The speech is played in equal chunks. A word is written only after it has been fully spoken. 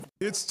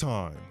It's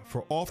time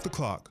for Off the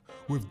Clock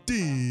with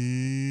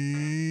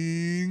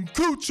Dean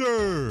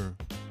Kutcher,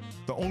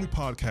 the only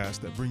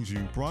podcast that brings you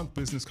broad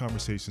business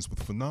conversations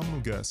with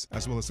phenomenal guests,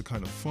 as well as the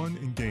kind of fun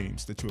and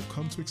games that you have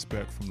come to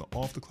expect from the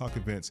Off the Clock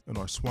events in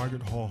our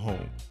Swigert Hall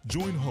home.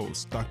 Join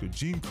host Dr.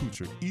 Gene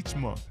Kutcher each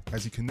month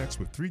as he connects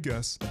with 3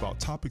 guests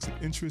about topics of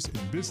interest in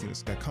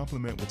business that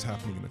complement what's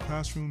happening in the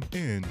classroom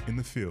and in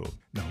the field.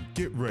 Now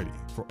get ready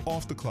for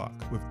Off the Clock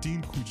with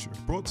Dean Kutcher,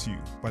 brought to you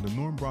by the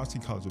Norm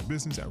Brodsky College of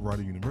Business at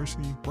Rider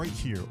University, right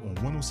here on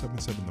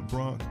 107.7 The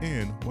Bronx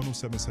and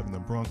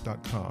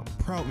 107.7thebronx.com.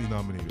 Proudly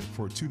nominated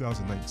for a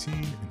 2019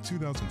 and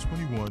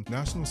 2021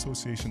 National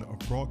Association of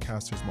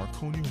Broadcasters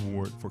Marconi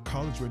Award for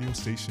College Radio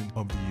Station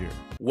of the Year.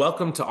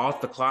 Welcome to Off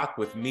the Clock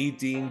with me,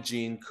 Dean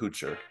Gene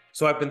Kutcher.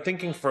 So I've been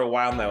thinking for a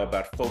while now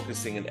about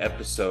focusing an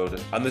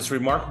episode on this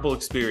remarkable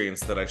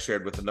experience that I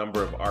shared with a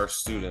number of our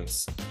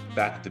students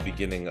back at the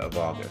beginning of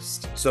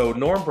August. So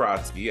Norm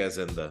Brodsky, as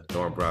in the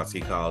Norm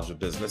Brodsky College of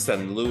Business,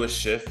 and Louis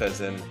Schiff,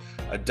 as in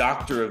a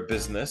doctor of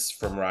business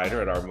from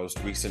Rider at our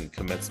most recent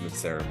commencement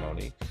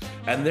ceremony,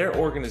 and their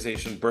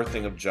organization,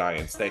 Birthing of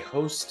Giants, they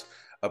host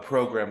a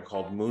program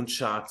called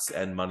Moonshots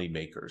and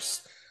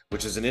Moneymakers,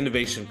 which is an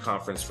innovation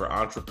conference for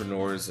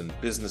entrepreneurs and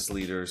business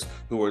leaders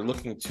who are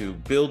looking to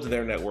build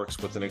their networks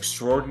with an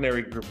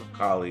extraordinary group of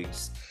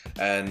colleagues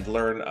and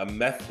learn a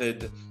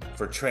method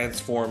for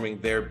transforming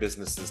their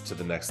businesses to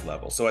the next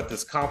level. So at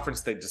this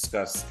conference, they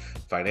discuss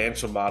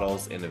financial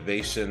models,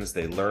 innovations,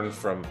 they learn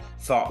from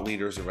thought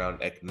leaders around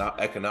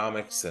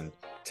economics and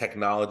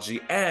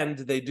technology, and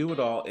they do it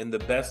all in the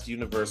best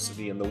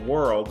university in the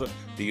world,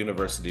 the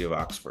University of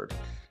Oxford.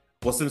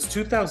 Well, since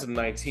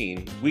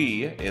 2019,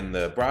 we in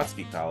the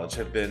Brodsky College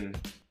have been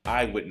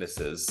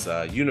eyewitnesses,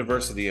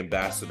 university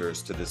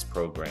ambassadors to this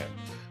program,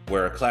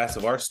 where a class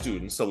of our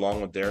students,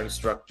 along with their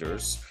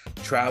instructors,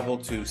 travel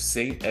to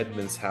St.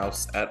 Edmund's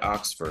House at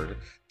Oxford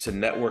to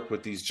network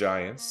with these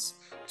giants,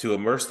 to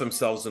immerse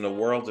themselves in a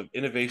world of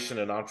innovation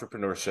and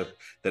entrepreneurship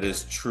that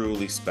is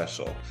truly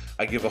special.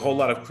 I give a whole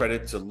lot of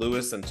credit to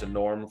Louis and to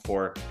Norm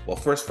for, well,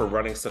 first for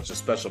running such a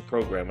special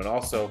program and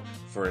also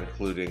for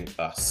including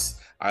us.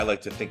 I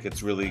like to think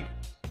it's really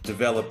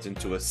developed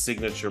into a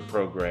signature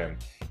program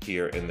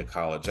here in the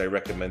college. I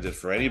recommend it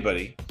for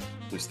anybody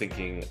who's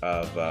thinking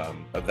of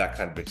that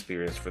kind of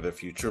experience for the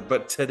future.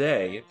 But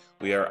today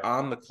we are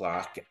on the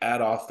clock,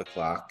 at Off the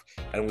Clock,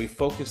 and we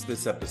focus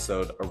this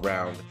episode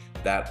around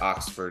that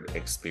Oxford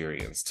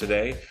experience.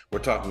 Today, we're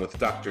talking with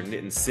Dr.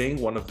 Nitin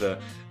Singh, one of the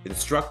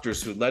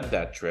instructors who led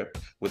that trip,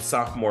 with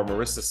sophomore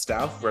Marissa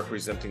Stauff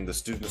representing the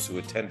students who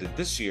attended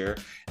this year,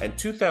 and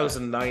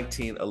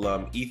 2019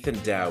 alum Ethan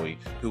Dowie,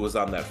 who was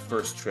on that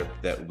first trip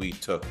that we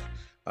took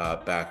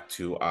back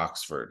to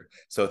Oxford.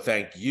 So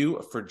thank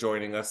you for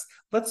joining us.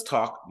 Let's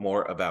talk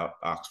more about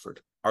Oxford.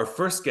 Our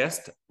first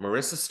guest,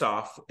 Marissa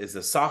Stauff, is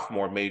a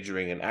sophomore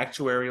majoring in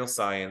actuarial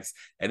science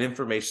and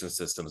information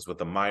systems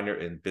with a minor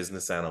in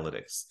business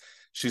analytics.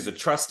 She's a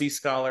trustee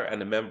scholar and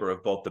a member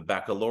of both the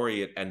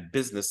baccalaureate and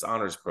business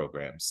honors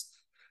programs.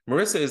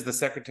 Marissa is the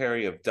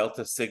secretary of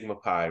Delta Sigma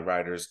Pi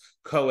Rider's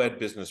co-ed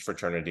business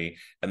fraternity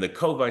and the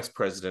co-vice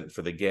president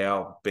for the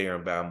Gail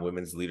Berenbaum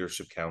Women's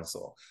Leadership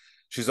Council.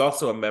 She's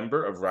also a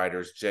member of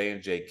Rider's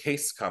J&J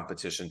Case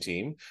competition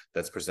team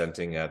that's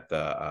presenting at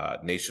the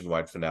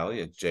nationwide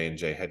finale at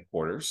J&J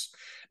headquarters.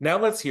 Now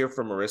let's hear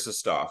from Marissa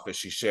Stauff as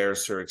she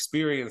shares her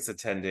experience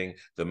attending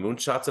the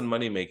Moonshots and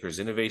Moneymakers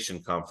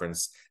Innovation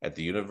Conference at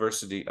the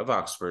University of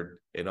Oxford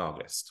in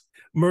August.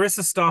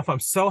 Marissa Stauff, I'm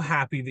so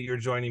happy that you're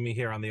joining me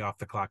here on the Off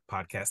the Clock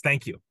podcast.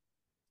 Thank you.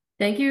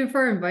 Thank you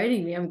for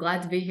inviting me. I'm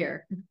glad to be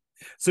here.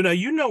 So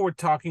now we're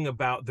talking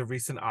about the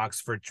recent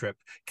Oxford trip.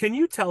 Can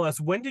you tell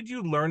us, when did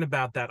you learn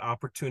about that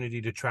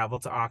opportunity to travel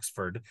to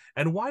Oxford,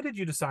 and why did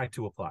you decide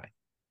to apply?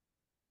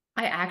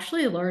 I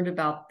actually learned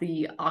about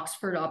the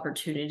Oxford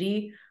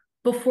opportunity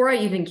before I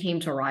even came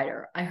to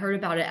Rider. I heard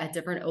about it at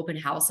different open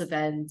house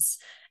events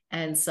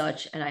and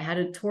such, and I had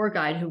a tour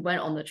guide who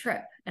went on the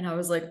trip, and I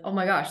was like, oh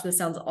my gosh, this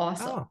sounds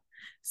awesome. Oh.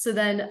 So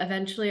then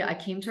eventually I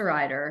came to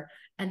Rider,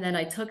 and then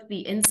I took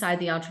the Inside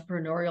the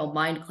Entrepreneurial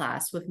Mind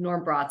class with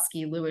Norm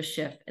Brodsky, Louis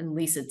Schiff, and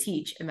Lisa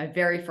Teach in my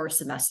very first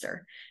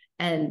semester.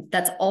 And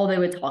that's all they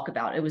would talk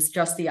about. It was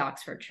just the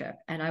Oxford trip.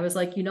 And I was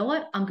like, you know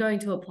what? I'm going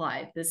to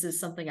apply. This is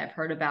something I've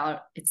heard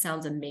about. It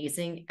sounds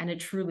amazing. And it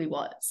truly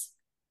was.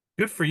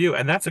 Good for you.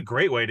 And that's a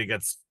great way to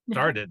get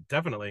started,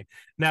 definitely.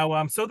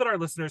 Now, so that our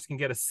listeners can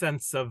get a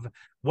sense of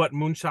what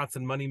Moonshots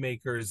and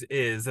Moneymakers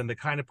is and the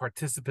kind of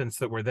participants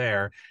that were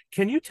there,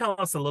 can you tell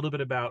us a little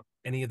bit about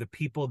any of the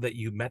people that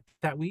you met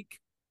that week?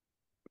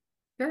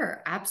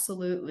 Sure,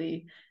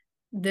 absolutely.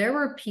 There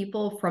were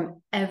people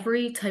from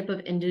every type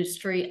of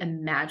industry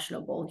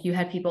imaginable. You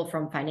had people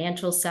from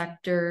financial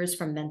sectors,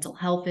 from mental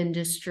health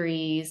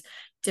industries,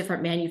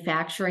 different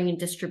manufacturing and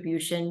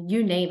distribution,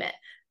 you name it.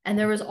 And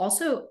there was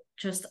also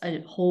just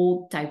a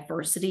whole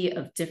diversity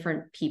of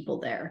different people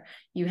there.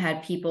 You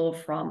had people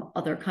from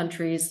other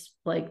countries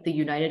like the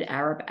United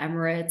Arab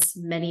Emirates,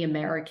 many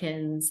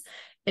Americans.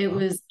 It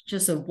was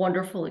just a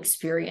wonderful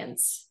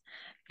experience.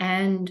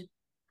 And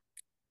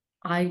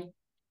I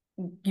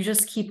you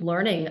just keep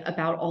learning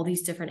about all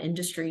these different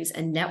industries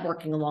and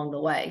networking along the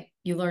way.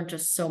 You learn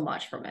just so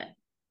much from it.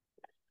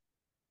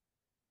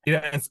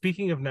 Yeah, and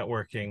speaking of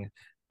networking,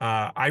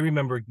 I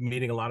remember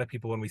meeting a lot of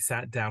people when we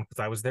sat down,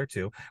 because I was there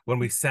too, when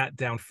we sat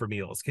down for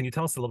meals. Can you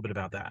tell us a little bit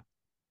about that?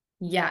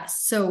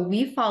 Yes. So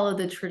we follow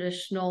the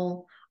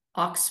traditional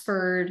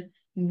Oxford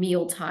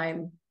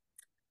mealtime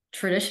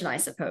tradition, I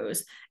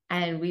suppose.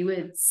 And we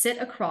would sit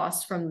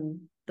across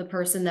from the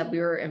person that we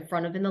were in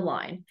front of in the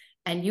line,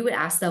 and you would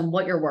ask them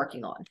what you're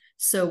working on.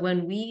 So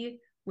when we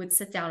would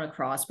sit down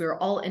across, we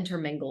were all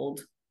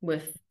intermingled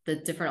with the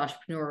different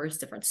entrepreneurs,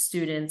 different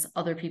students,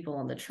 other people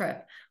on the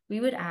trip. We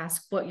would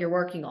ask what you're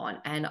working on.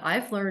 And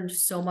I've learned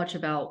so much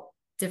about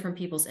different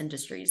people's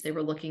industries. They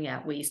were looking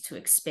at ways to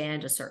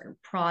expand a certain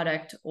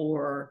product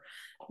or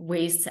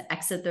ways to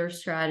exit their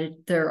strategy,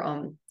 their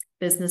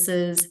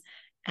businesses.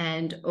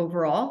 And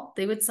overall,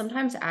 they would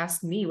sometimes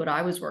ask me what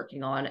I was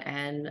working on.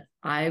 And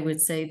I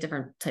would say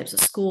different types of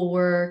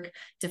schoolwork,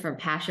 different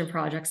passion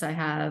projects I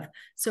have.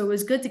 So it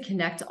was good to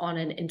connect on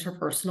an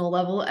interpersonal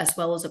level as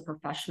well as a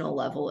professional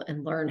level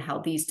and learn how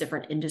these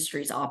different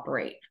industries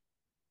operate.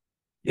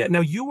 Yeah,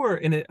 now you were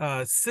in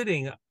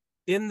sitting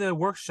in the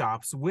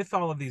workshops with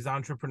all of these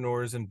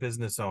entrepreneurs and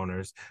business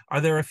owners.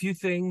 Are there a few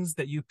things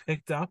that you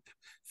picked up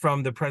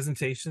from the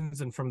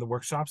presentations and from the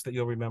workshops that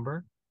you'll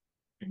remember?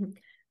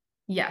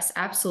 Yes,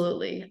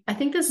 absolutely. I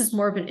think this is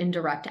more of an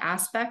indirect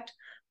aspect,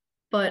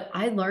 but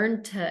I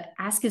learned to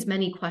ask as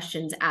many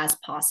questions as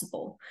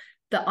possible.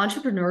 The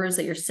entrepreneurs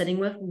that you're sitting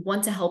with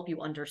want to help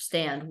you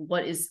understand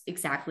what is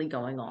exactly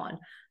going on.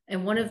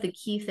 And one of the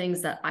key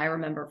things that I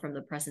remember from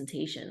the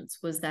presentations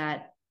was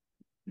that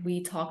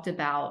we talked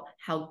about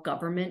how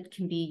government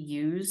can be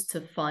used to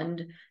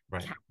fund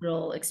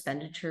capital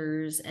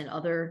expenditures and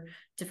other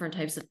different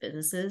types of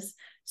businesses.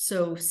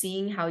 So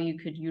seeing how you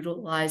could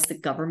utilize the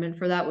government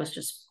for that was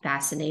just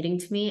fascinating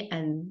to me.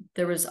 And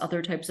there was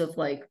other types of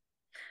like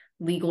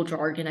legal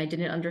jargon I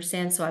didn't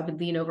understand. So I would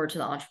lean over to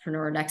the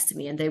entrepreneur next to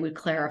me and they would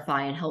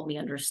clarify and help me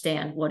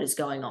understand what is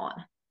going on.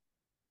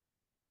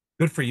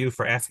 Good for you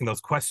for asking those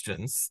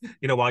questions,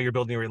 while you're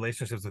building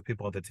relationships with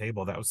people at the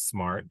table. That was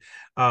smart.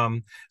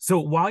 So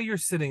while you're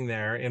sitting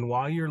there and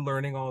while you're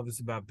learning all of this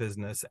about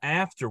business,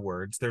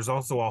 afterwards, there's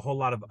also a whole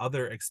lot of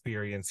other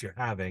experience you're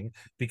having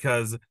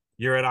because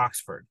you're at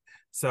Oxford.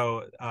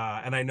 So,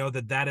 and I know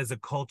that is a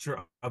culture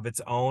of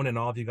its own, and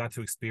all of you got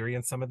to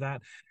experience some of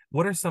that.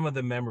 What are some of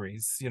the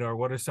memories, or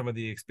what are some of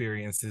the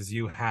experiences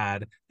you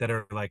had that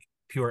are like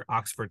pure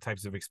Oxford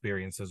types of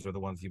experiences, or the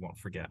ones you won't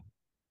forget?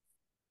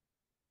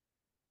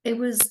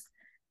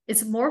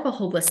 It's more of a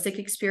holistic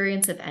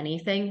experience, if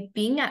anything.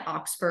 Being at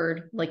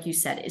Oxford, like you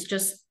said, is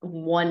just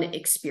one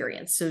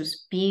experience. So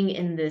being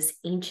in this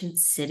ancient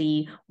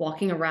city,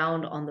 walking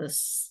around on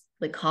this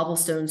like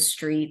cobblestone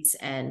streets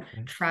and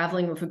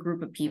traveling with a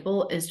group of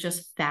people is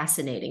just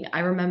fascinating. I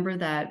remember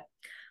that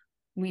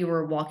we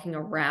were walking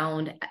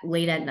around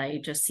late at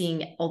night, just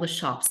seeing all the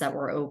shops that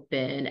were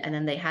open. And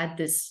then they had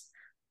this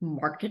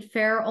market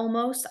fair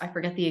almost. I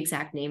forget the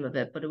exact name of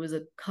it, but it was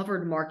a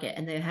covered market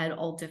and they had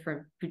all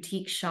different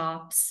boutique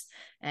shops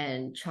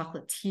and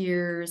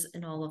chocolatiers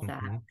and all of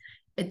that.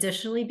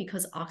 Additionally,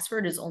 because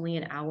Oxford is only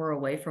an hour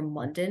away from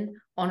London,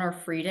 on our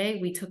free day,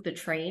 we took the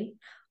train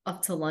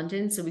up to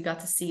London. So we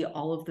got to see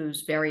all of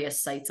those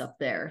various sites up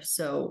there.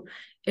 So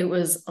it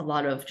was a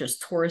lot of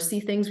just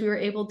touristy things we were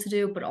able to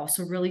do, but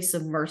also really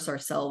submerge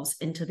ourselves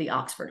into the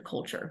Oxford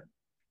culture.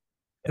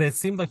 And it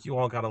seemed like you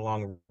all got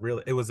along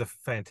really. It was a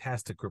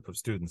fantastic group of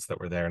students that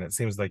were there. And it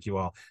seems like you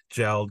all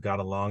gelled, got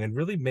along, and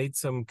really made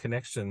some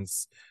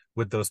connections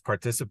with those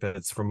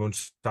participants from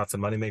Moonshots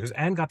and Moneymakers,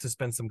 and got to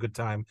spend some good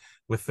time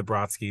with the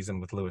Brodskys and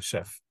with Lewis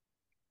Schiff.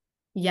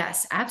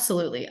 Yes,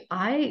 absolutely.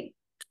 I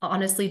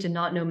honestly did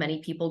not know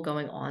many people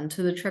going on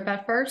to the trip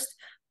at first,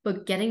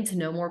 but getting to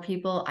know more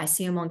people, I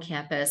see them on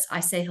campus.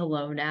 I say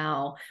hello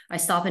now. I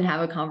stop and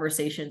have a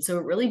conversation. So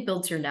it really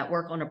builds your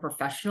network on a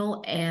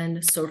professional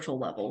and social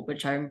level,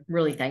 which I'm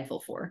really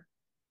thankful for.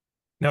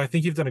 Now, I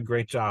think you've done a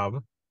great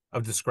job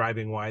of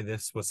describing why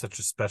this was such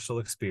a special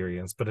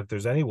experience. But if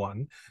there's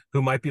anyone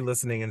who might be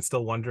listening and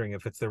still wondering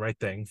if it's the right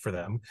thing for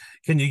them,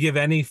 can you give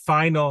any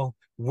final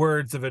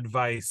words of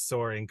advice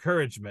or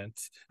encouragement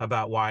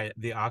about why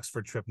the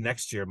Oxford trip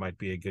next year might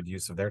be a good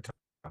use of their time?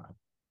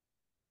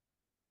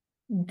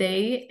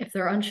 If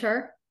they're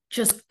unsure,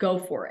 just go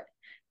for it.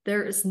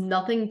 There is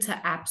nothing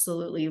to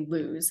absolutely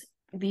lose.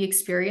 The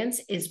experience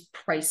is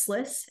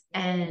priceless,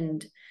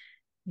 and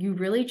you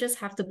really just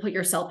have to put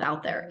yourself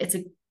out there. It's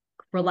a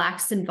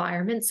relaxed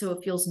environment, so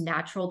it feels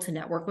natural to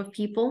network with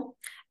people,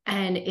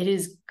 and it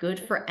is good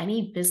for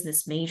any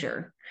business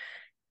major.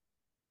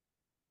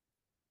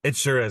 It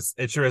sure is.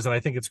 It sure is. And I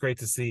think it's great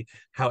to see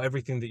how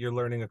everything that you're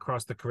learning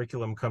across the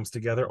curriculum comes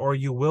together, or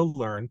you will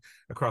learn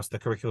across the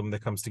curriculum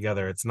that comes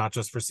together. It's not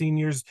just for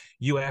seniors.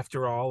 You,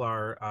 after all,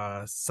 are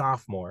a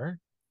sophomore.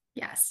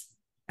 Yes.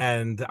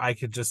 And I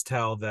could just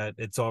tell that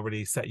it's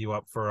already set you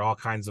up for all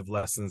kinds of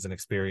lessons and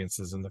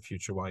experiences in the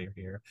future while you're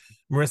here.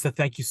 Marissa,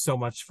 thank you so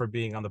much for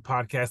being on the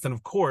podcast, and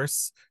of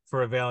course,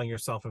 for availing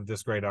yourself of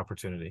this great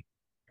opportunity.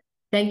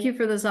 Thank you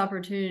for this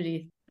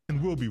opportunity.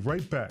 And we'll be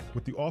right back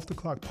with the Off the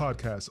Clock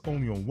podcast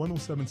only on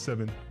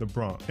 1077 The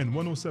Bronx and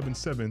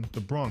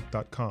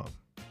 1077thebronx.com.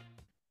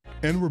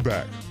 And we're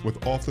back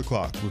with Off the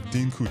Clock with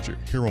Dean Kutcher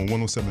here on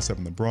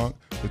 1077 The Bronx,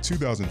 the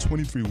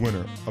 2023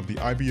 winner of the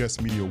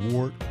IBS Media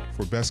Award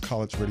for Best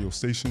College Radio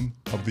Station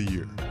of the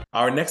Year.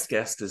 Our next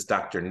guest is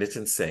Dr.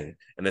 Nitin Singh,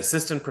 an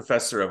assistant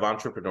professor of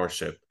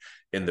entrepreneurship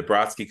in the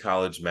Brodsky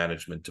College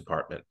Management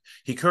Department.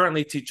 He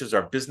currently teaches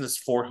our Business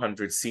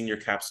 400 Senior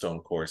Capstone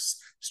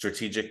course,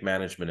 Strategic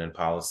Management and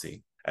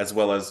Policy, as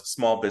well as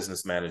Small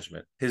Business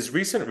Management. His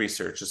recent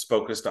research is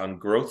focused on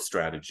growth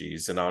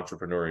strategies in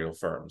entrepreneurial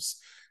firms,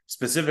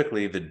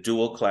 specifically the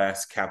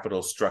dual-class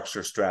capital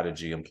structure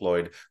strategy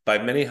employed by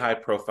many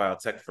high-profile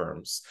tech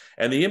firms,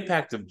 and the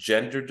impact of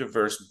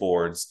gender-diverse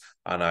boards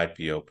on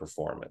IPO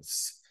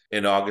performance.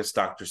 In August,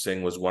 Dr.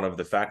 Singh was one of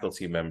the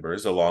faculty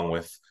members, along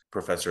with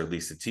Professor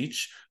Lisa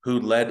Teach,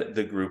 who led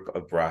the group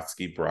of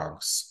Brodsky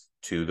Bronx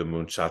to the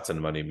Moonshots and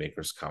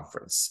Moneymakers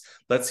conference.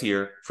 Let's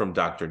hear from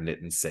Dr.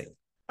 Nitin Singh.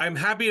 I'm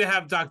happy to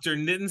have Dr.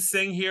 Nitin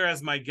Singh here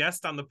as my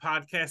guest on the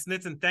podcast.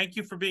 Nitin, thank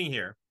you for being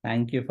here.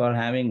 Thank you for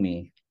having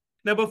me.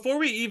 Now, before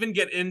we even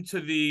get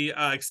into the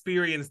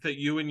experience that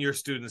you and your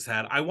students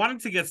had, I wanted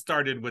to get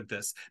started with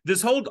this.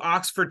 This whole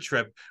Oxford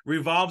trip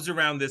revolves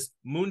around this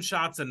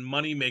Moonshots and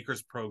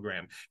Moneymakers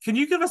program. Can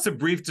you give us a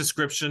brief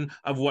description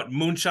of what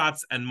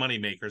Moonshots and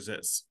Moneymakers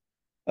is?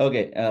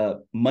 Okay,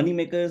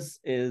 Moneymakers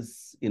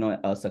is,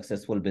 a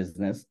successful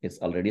business. It's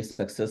already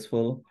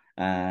successful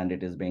and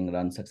it is being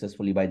run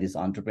successfully by these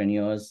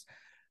entrepreneurs.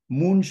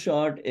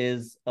 Moonshot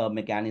is a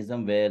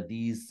mechanism where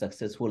these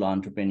successful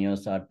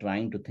entrepreneurs are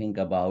trying to think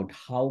about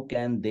how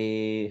can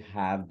they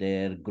have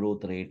their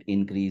growth rate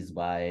increase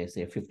by,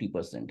 say,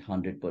 50%,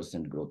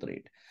 100% growth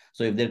rate.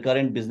 So if their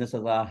current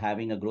businesses are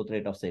having a growth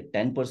rate of, say,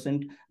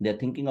 10%, they're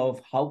thinking of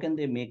how can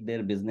they make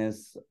their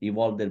business,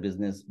 evolve their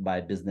business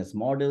by business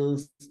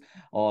models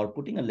or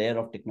putting a layer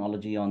of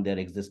technology on their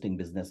existing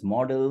business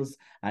models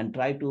and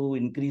try to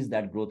increase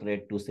that growth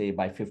rate to, say,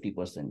 by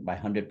 50%, by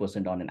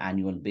 100% on an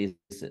annual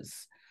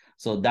basis.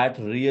 So that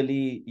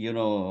really,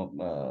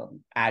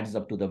 adds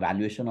up to the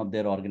valuation of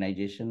their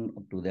organization,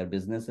 to their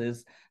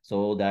businesses,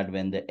 so that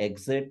when they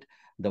exit,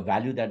 the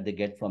value that they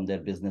get from their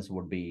business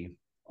would be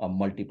a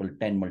multiple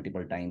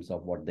times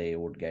of what they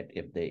would get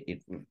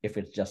if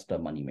it's just a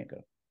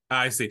moneymaker.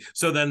 I see.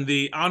 So then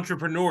the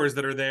entrepreneurs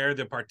that are there,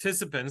 the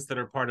participants that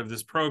are part of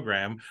this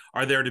program,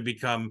 are there to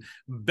become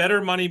better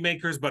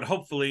moneymakers, but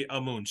hopefully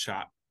a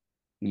moonshot.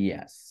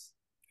 Yes,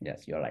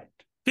 you're right.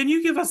 Can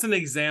you give us an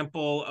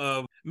example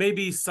of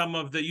maybe some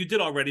of the, you did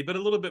already, but a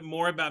little bit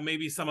more about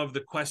maybe some of the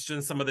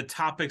questions, some of the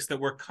topics that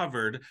were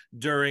covered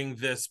during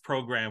this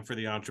program for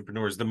the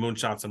entrepreneurs, the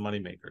Moonshots and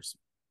Moneymakers?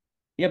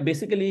 Yeah,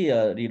 basically,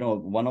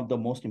 one of the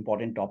most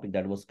important topic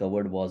that was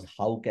covered was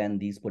how can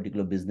these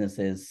particular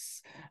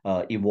businesses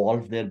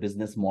evolve their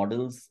business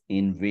models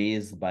in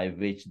ways by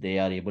which they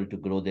are able to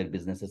grow their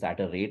businesses at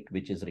a rate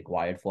which is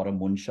required for a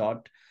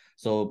moonshot.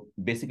 So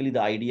basically,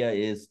 the idea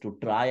is to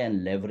try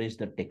and leverage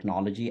the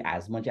technology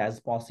as much as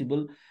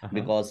possible,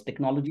 because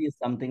technology is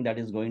something that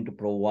is going to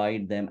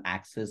provide them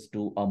access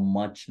to a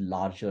much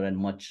larger and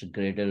much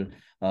greater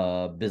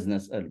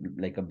business,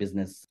 like a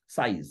business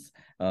size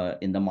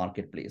in the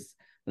marketplace.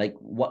 Like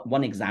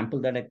one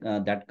example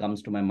that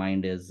comes to my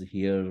mind is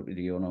here,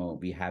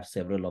 we have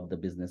several of the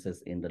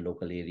businesses in the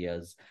local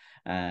areas,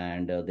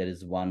 and there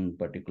is one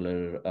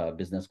particular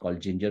business called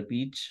Ginger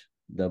Peach,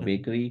 the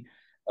bakery,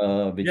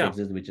 which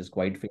exists, which is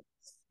quite famous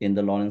in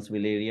the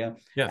Lawrenceville area.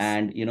 Yes.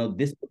 And,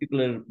 this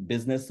particular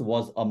business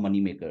was a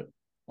moneymaker,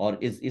 or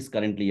is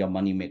currently a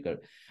moneymaker.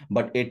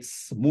 But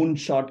its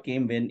moonshot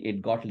came when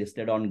it got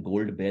listed on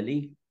Gold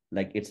Belly.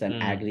 Like it's an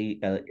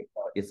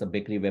it's a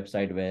bakery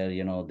website where,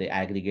 they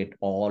aggregate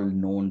all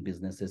known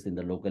businesses in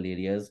the local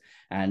areas,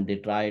 and they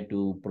try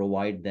to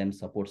provide them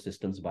support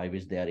systems by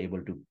which they are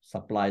able to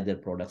supply their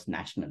products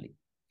nationally.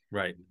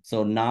 Right.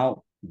 So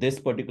now this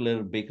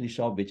particular bakery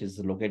shop, which is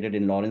located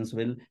in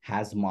Lawrenceville,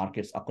 has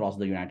markets across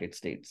the United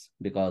States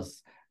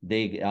because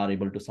they are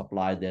able to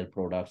supply their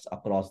products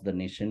across the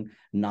nation.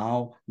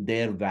 Now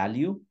their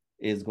value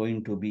is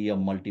going to be a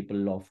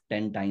multiple of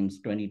 10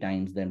 times, 20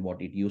 times than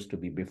what it used to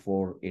be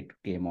before it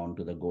came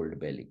onto the Gold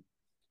Belly.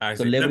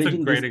 So that's a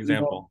great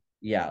example.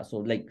 So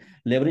like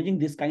leveraging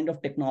this kind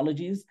of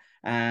technologies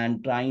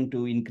and trying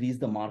to increase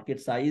the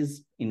market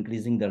size,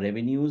 increasing the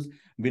revenues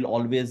will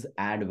always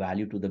add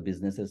value to the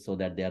businesses so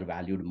that they are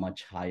valued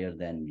much higher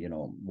than,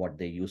 what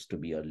they used to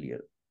be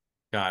earlier.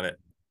 Got it.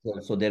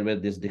 So there were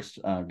these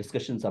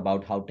discussions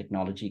about how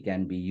technology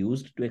can be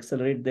used to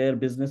accelerate their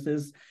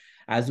businesses,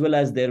 as well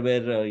as there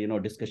were,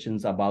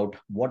 discussions about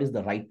what is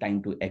the right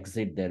time to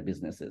exit their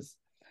businesses.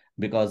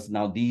 because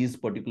now these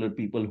particular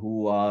people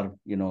who are,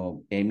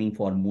 aiming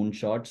for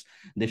moonshots,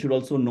 they should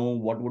also know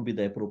what would be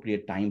the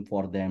appropriate time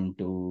for them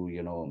to,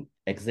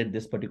 exit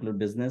this particular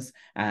business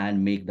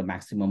and make the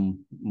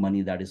maximum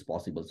money that is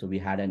possible. So we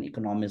had an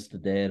economist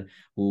there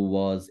who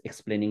was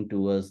explaining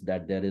to us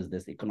that there is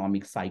this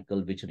economic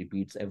cycle which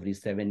repeats every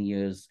 7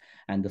 years,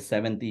 and the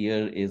seventh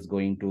year is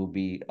going to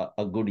be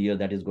a good year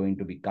that is going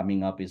to be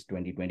coming up is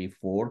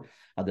 2024.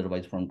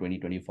 Otherwise, from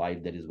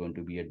 2025, there is going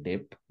to be a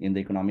dip in the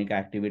economic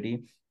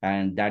activity.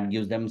 And that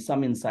gives them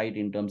some insight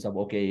in terms of,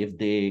 okay, if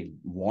they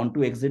want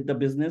to exit the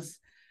business,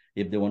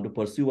 if they want to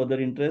pursue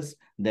other interests,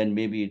 then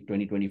maybe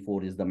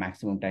 2024 is the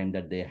maximum time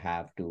that they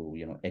have to,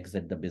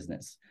 exit the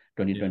business.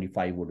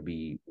 2025 would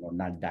be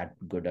not that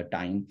good a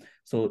time.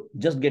 So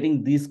just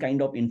getting this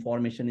kind of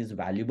information is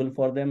valuable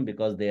for them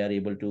because they are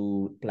able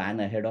to plan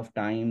ahead of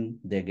time.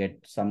 They get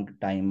some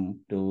time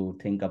to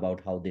think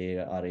about how they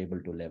are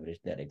able to leverage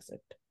their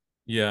exit.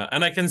 Yeah.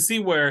 And I can see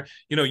where,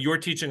 you're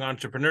teaching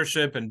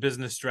entrepreneurship and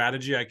business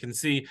strategy. I can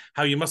see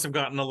how you must have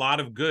gotten a lot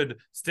of good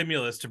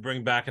stimulus to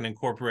bring back and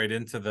incorporate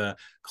into the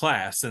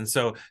class. And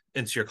so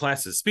into your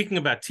classes. Speaking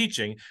about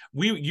teaching,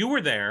 you were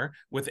there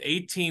with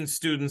 18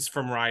 students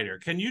from Rider.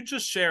 Can you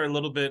just share a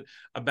little bit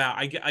about,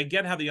 I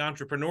get how the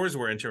entrepreneurs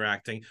were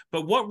interacting,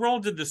 but what role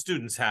did the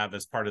students have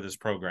as part of this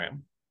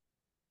program?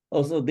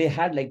 Oh, so they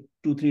had like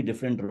 2-3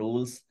 different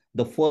roles.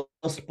 The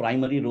first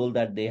primary role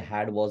that they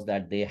had was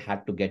that they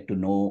had to get to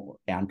know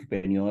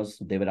entrepreneurs.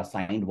 They were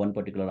assigned one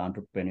particular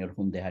entrepreneur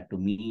whom they had to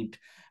meet,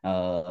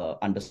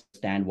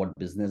 understand what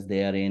business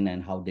they are in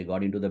and how they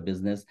got into the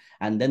business.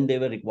 And then they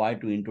were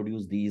required to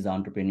introduce these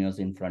entrepreneurs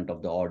in front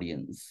of the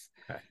audience.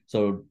 Okay.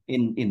 So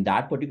in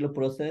that particular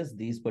process,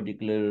 these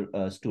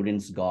particular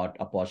students got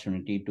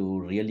opportunity to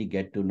really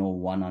get to know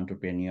one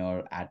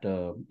entrepreneur at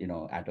a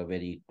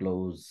very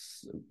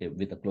close,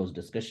 with a close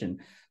discussion,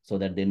 so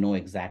that they know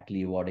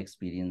exactly what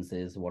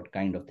experiences, what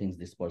kind of things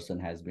this person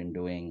has been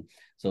doing.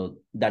 So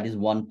that is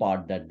one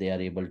part that they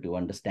are able to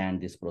understand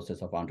this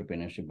process of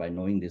entrepreneurship by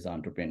knowing these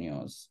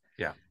entrepreneurs.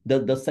 Yeah.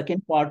 The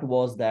second part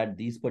was that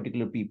these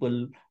particular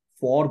people,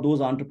 for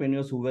those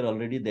entrepreneurs who were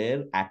already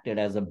there, acted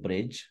as a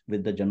bridge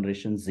with the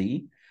Generation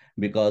Z,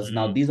 because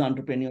now these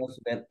entrepreneurs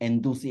were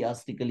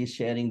enthusiastically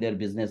sharing their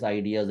business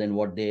ideas and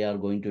what they are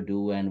going to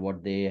do and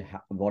what they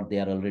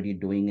are already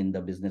doing in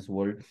the business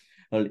world.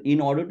 Well,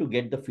 in order to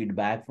get the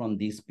feedback from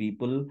these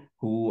people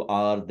who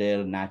are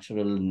their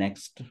natural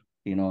next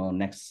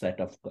set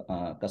of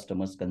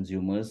customers,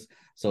 consumers.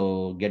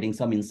 So getting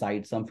some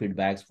insights, some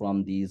feedbacks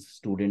from these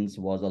students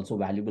was also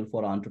valuable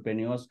for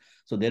entrepreneurs.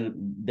 So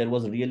there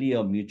was really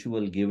a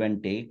mutual give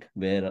and take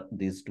where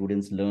these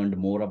students learned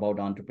more about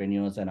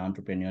entrepreneurs and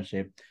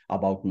entrepreneurship,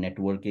 about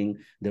networking.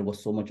 There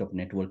was so much of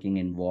networking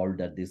involved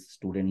that these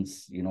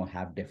students,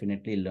 have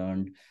definitely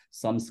learned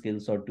some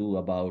skills or two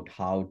about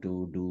how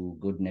to do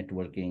good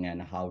networking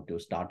and how to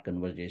start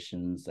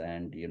conversations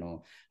and,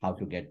 how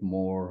to get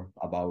more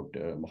about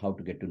how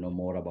to get to know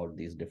more about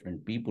these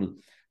different people.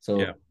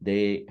 So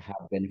they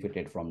have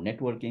benefited from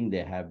networking.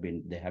 They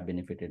have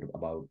benefited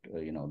about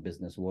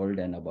business world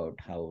and about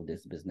how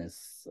this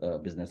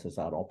businesses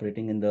are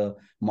operating in the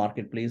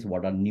marketplace.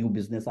 What are new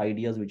business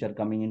ideas which are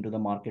coming into the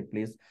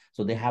marketplace?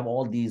 So they have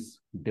all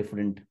these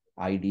different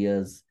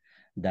ideas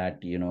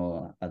that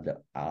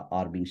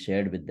are being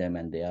shared with them,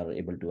 and they are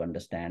able to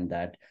understand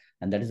that,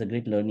 and that is a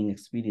great learning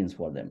experience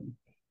for them.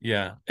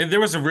 Yeah, and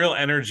there was a real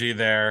energy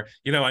there,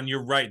 and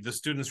you're right. The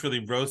students really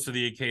rose to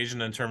the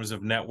occasion in terms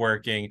of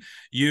networking.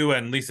 You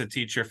and Lisa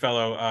Teach, your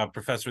fellow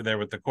professor there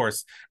with the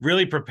course,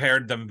 really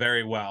prepared them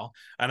very well.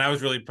 And I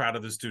was really proud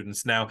of the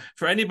students. Now,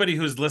 for anybody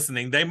who's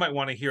listening, they might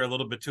want to hear a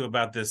little bit too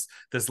about this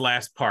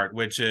last part,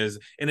 which is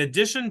in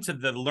addition to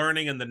the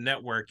learning and the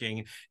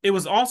networking, it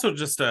was also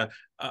just a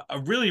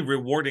really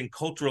rewarding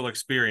cultural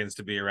experience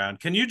to be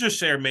around. Can you just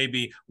share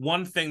maybe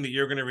one thing that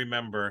you're going to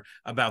remember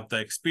about the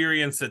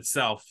experience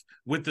itself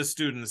with the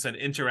students and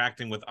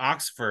interacting with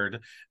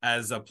Oxford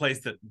as a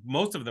place that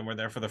most of them were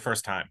there for the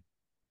first time?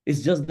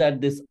 It's just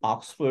that this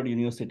Oxford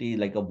University,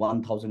 like a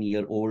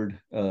 1,000-year-old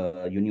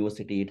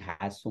university, it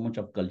has so much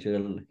of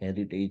cultural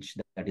heritage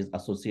that is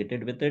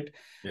associated with it,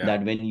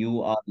 that when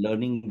you are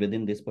learning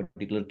within this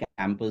particular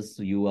campus,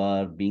 you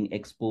are being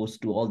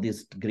exposed to all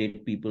these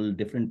great people,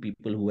 different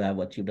people who have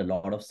achieved a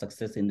lot of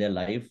success in their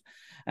life.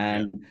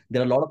 And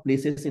there are a lot of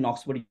places in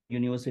Oxford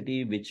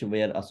University which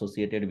were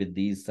associated with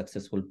these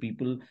successful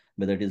people,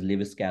 whether it is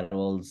Lewis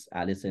Carroll's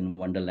Alice in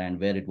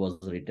Wonderland, where it was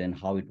written,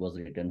 how it was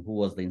written, who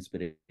was the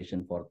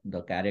inspiration for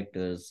the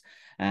characters.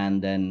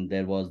 And then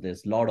there was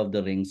this Lord of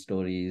the Rings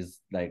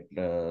stories, like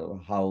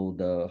how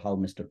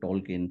Mr.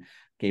 Tolkien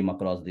came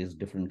across these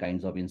different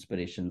kinds of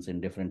inspirations in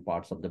different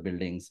parts of the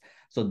buildings.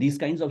 So these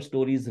kinds of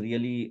stories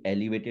really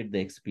elevated the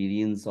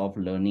experience of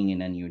learning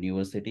in an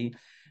university.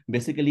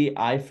 Basically,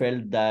 I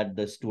felt that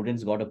the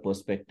students got a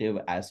perspective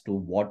as to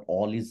what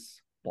all is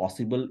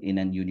possible in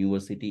an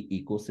university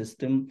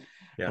ecosystem,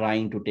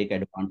 trying to take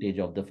advantage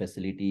of the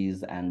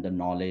facilities and the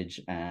knowledge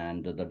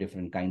and the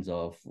different kinds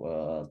of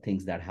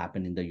things that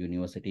happen in the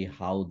university,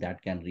 how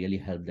that can really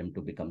help them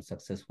to become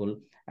successful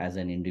as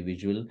an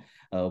individual,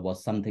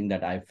 was something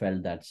that I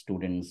felt that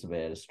students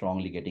were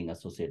strongly getting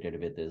associated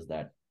with, is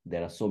that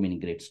there are so many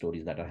great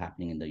stories that are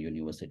happening in the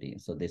university.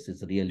 So this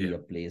is really a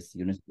place,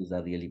 universities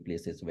are really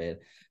places where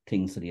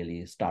things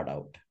really start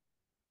out.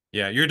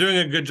 Yeah, you're doing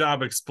a good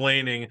job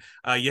explaining.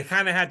 You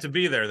kind of had to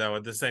be there, though,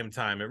 at the same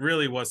time. It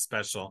really was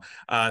special.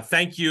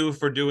 Thank you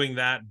for doing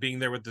that, being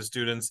there with the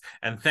students,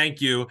 and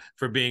thank you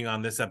for being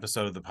on this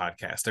episode of the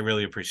podcast. I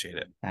really appreciate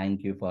it.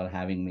 Thank you for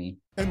having me.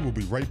 And we'll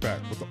be right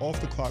back with the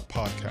Off the Clock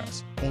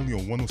podcast, only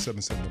on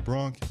 1077 The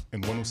Bronx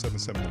and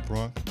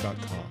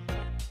 1077thebronx.com.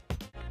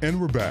 And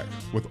we're back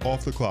with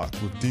Off the Clock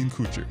with Dean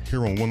Kutcher here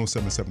on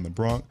 1077 The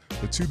Bronx,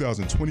 the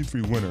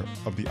 2023 winner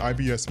of the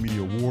IBS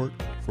Media Award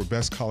for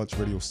Best College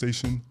Radio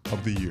Station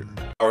of the Year.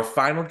 Our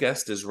final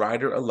guest is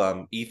Rider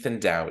alum Ethan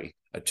Dowie,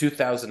 a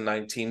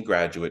 2019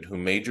 graduate who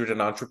majored in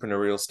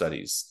entrepreneurial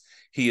studies.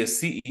 He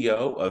is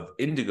CEO of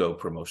Indigo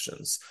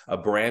Promotions, a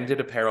branded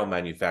apparel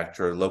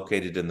manufacturer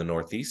located in the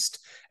Northeast,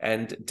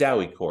 and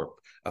Dowie Corp.,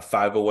 a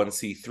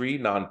 501c3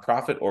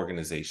 nonprofit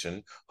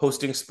organization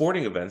hosting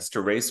sporting events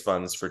to raise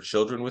funds for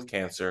children with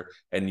cancer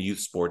and youth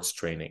sports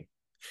training.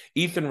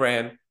 Ethan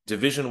ran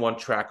Division I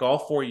track all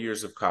 4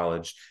 years of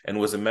college and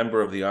was a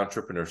member of the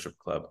Entrepreneurship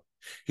Club.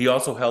 He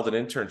also held an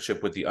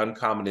internship with the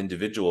Uncommon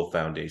Individual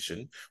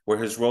Foundation, where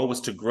his role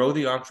was to grow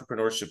the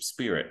entrepreneurship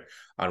spirit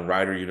on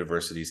Rider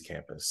University's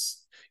campus.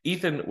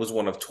 Ethan was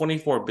one of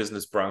 24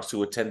 business Bronx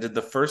who attended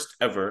the first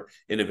ever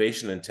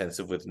Innovation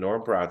Intensive with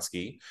Norm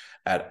Brodsky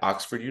at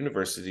Oxford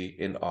University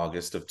in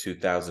August of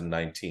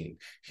 2019.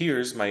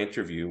 Here's my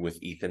interview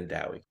with Ethan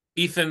Dowie.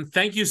 Ethan,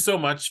 thank you so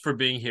much for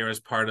being here as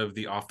part of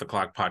the Off the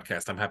Clock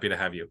podcast. I'm happy to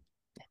have you.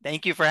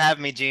 Thank you for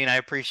having me, Gene. I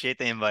appreciate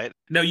the invite.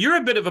 Now, you're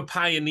a bit of a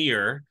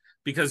pioneer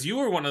because you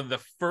were one of the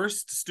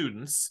first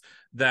students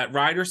that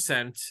Rider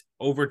sent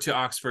over to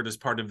Oxford as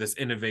part of this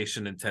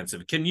innovation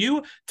intensive. Can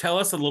you tell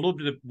us a little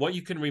bit of what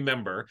you can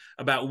remember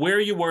about where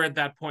you were at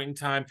that point in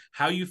time,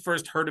 how you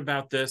first heard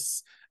about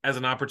this as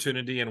an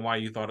opportunity, and why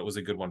you thought it was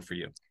a good one for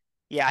you?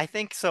 Yeah, I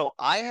think so.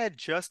 I had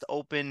just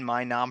opened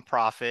my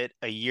nonprofit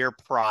a year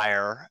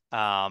prior,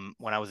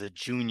 when I was a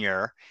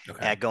junior,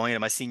 going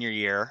into my senior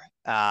year.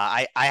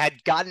 I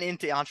had gotten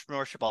into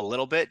entrepreneurship a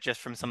little bit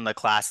just from some of the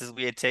classes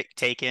we had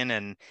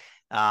taken,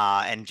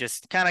 and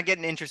just kind of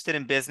getting interested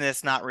in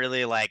business, not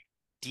really like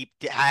I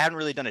hadn't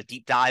really done a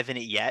deep dive in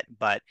it yet,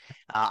 but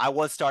I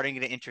was starting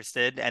to get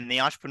interested, and the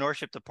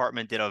entrepreneurship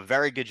department did a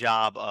very good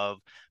job of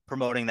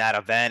promoting that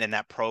event and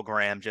that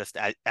program just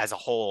as a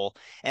whole.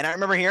 And I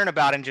remember hearing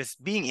about it and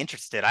just being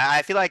interested.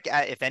 I feel like,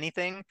 if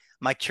anything,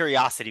 my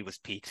curiosity was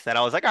piqued, that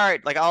I was like, all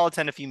right, like I'll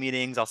attend a few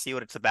meetings, I'll see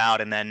what it's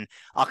about, and then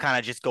I'll kind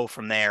of just go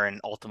from there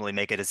and ultimately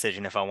make a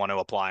decision if I want to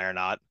apply or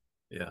not.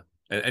 Yeah.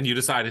 And you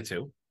decided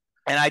to.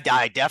 And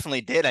I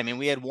definitely did. I mean,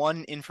 we had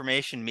one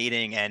information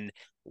meeting, and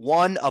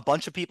a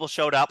bunch of people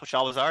showed up, which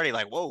I was already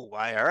like, whoa,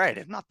 all right,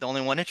 I'm not the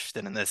only one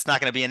interested in this. It's not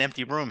going to be an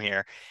empty room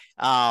here.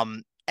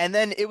 And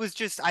then it was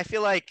just, I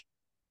feel like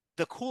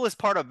the coolest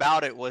part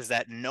about it was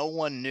that no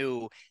one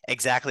knew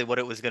exactly what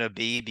it was going to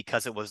be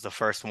because it was the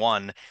first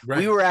one. Right.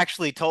 We were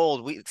actually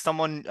told,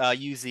 someone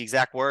used the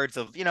exact words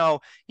of,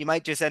 you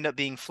might just end up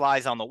being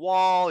flies on the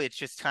wall. It's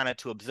just kind of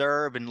to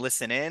observe and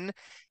listen in.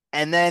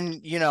 And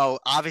then,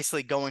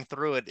 obviously going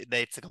through it,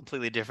 it's a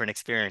completely different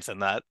experience than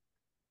that.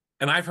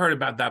 And I've heard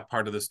about that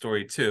part of the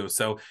story too.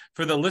 So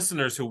for the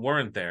listeners who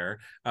weren't there,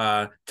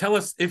 tell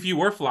us, if you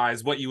were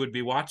flies, what you would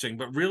be watching,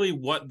 but really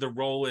what the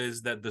role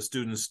is that the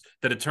students,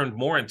 that it turned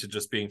more into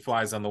just being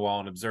flies on the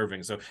wall and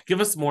observing. So give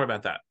us more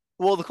about that.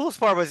 Well, the coolest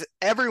part was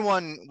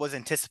everyone was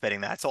anticipating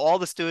that. So all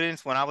the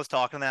students, when I was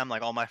talking to them,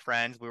 like all my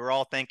friends, we were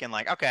all thinking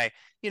like, okay,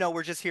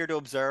 we're just here to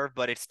observe,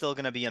 but it's still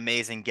going to be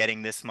amazing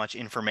getting this much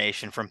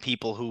information from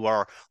people who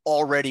are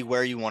already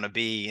where you want to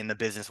be in the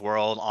business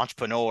world,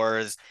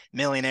 entrepreneurs,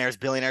 millionaires,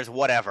 billionaires,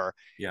 whatever.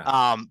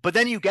 Yeah. But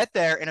then you get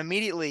there and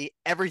immediately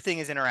everything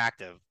is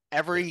interactive.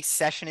 Every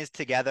session is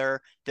together.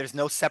 There's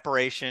no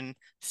separation.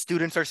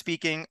 Students are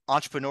speaking,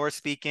 entrepreneurs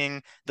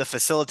speaking, the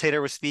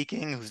facilitator was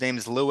speaking, whose name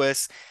is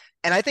Lewis.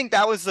 And I think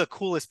that was the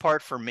coolest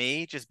part for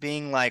me, just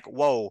being like,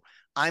 whoa,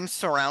 I'm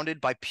surrounded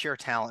by pure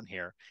talent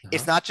here.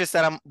 It's not just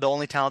that I'm the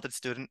only talented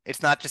student.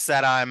 It's not just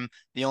that I'm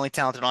the only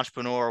talented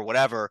entrepreneur or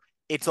whatever.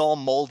 It's all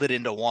molded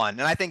into one.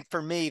 And I think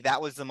for me,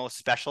 that was the most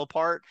special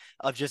part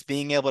of just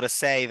being able to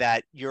say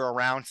that you're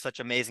around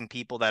such amazing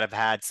people that have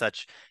had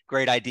such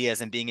great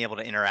ideas and being able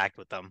to interact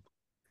with them.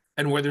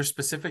 And were there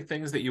specific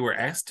things that you were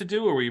asked to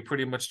do, or were you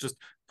pretty much just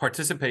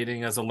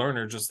participating as a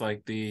learner, just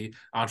like the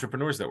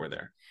entrepreneurs that were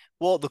there?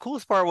 Well, the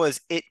coolest part was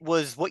it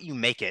was what you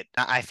make it.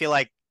 I feel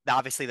like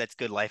obviously that's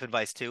good life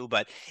advice too,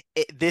 but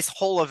this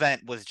whole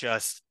event was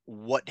just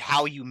what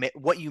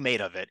you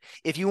made of it.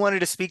 If you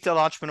wanted to speak to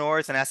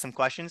entrepreneurs and ask them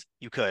questions,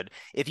 you could.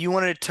 If you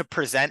wanted to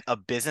present a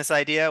business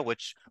idea,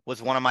 which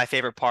was one of my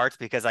favorite parts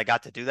because I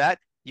got to do that,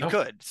 You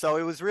could. So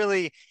it was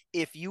really,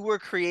 if you were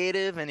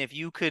creative and if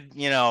you could,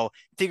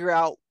 figure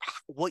out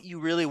what you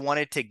really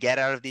wanted to get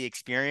out of the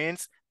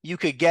experience, you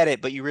could get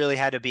it, but you really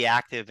had to be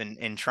active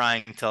in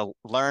trying to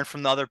learn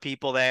from the other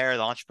people there,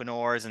 the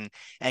entrepreneurs, and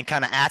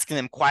kind of asking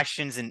them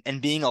questions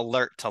and being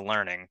alert to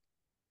learning.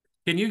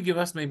 Can you give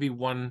us maybe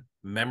one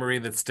memory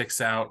that sticks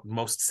out,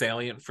 most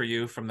salient for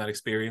you from that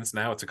experience?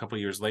 Now it's a couple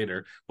years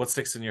later. What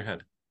sticks in your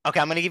head? Okay,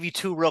 I'm going to give you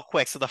two real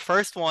quick. So the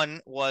first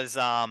one was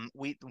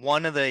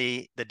one of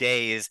the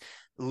days,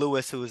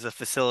 Lewis, who was a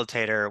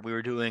facilitator, we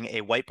were doing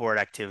a whiteboard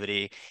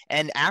activity.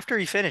 And after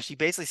he finished, he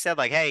basically said,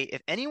 like, hey,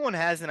 if anyone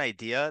has an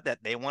idea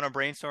that they want to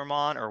brainstorm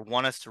on or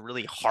want us to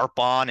really harp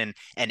on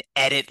and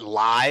edit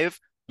live,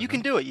 you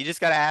can do it. You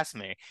just got to ask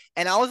me.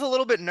 And I was a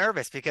little bit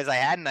nervous because I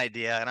had an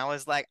idea and I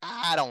was like,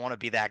 I don't want to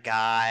be that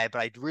guy, but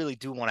I really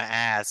do want to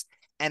ask.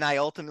 And I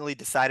ultimately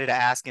decided to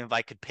ask him if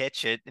I could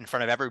pitch it in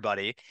front of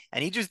everybody.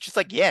 And he just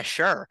like, yeah,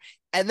 sure.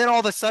 And then all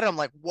of a sudden I'm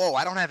like, whoa,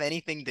 I don't have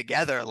anything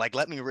together. Like,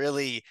 let me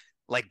really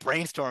like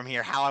brainstorm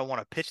here how I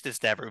want to pitch this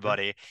to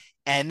everybody.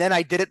 And then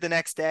I did it the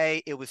next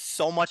day. It was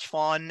so much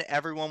fun.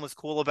 Everyone was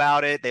cool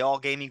about it. They all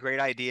gave me great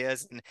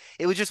ideas. And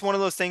it was just one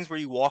of those things where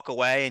you walk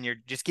away and you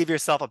just give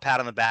yourself a pat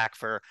on the back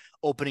for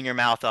opening your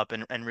mouth up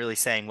and really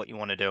saying what you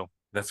want to do.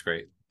 That's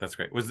great. That's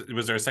great. Was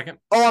there a second?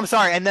 Oh, I'm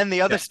sorry. And then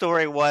the other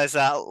story was,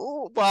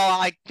 well,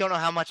 I don't know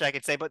how much I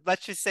could say, but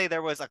let's just say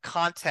there was a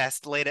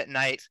contest late at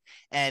night,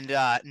 and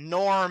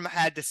Norm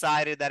had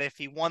decided that if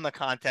he won the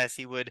contest,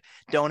 he would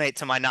donate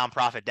to my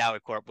nonprofit Dowie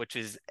Corp,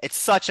 it's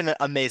such an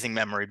amazing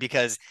memory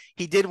because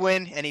he did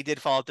win and he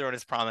did follow through on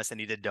his promise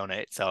and he did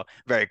donate. So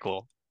very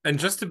cool. And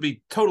just to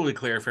be totally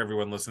clear for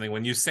everyone listening,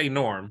 when you say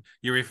Norm,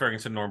 you're referring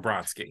to Norm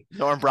Brodsky.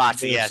 Norm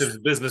Brodsky, yes. His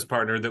business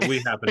partner that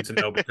we happen to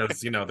know because,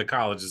 the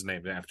college is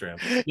named after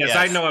him. Yes,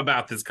 I know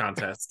about this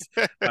contest.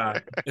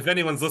 If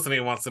anyone's listening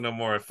and wants to know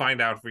more, find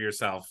out for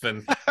yourself.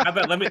 And how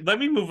about, let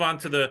me move on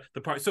to the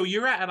part. So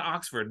you're at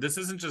Oxford. This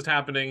isn't just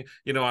happening,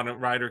 on a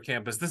Rider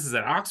campus. This is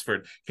at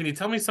Oxford. Can you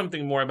tell me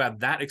something more about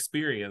that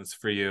experience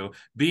for you,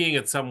 being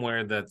at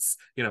somewhere that's,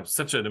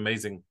 such an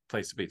amazing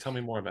place to be? Tell me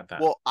more about that.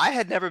 Well, I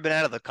had never been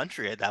out of the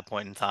country at that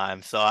point in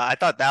time, so I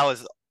thought that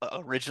was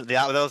originally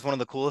that was one of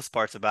the coolest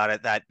parts about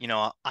it, that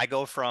I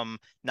go from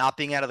not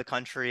being out of the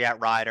country at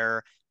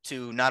Rider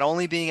to not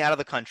only being out of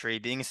the country,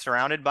 being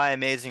surrounded by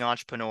amazing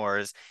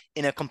entrepreneurs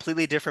in a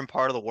completely different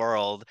part of the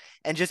world,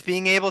 and just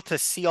being able to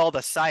see all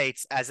the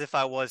sites as if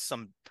I was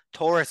some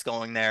tourist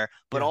going there,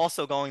 but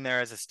also going there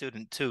as a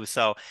student too.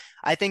 So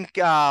I think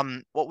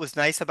what was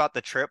nice about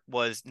the trip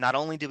was not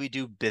only did we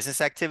do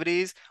business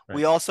activities,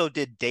 we also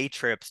did day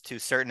trips to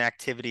certain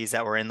activities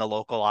that were in the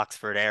local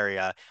Oxford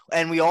area.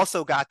 And we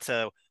also got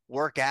to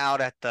work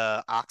out at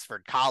the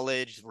Oxford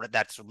College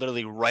that's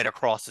literally right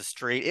across the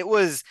street. It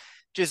was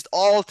just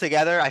all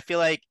together. I feel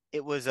like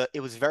it was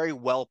very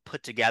well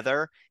put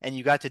together, and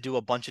you got to do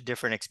a bunch of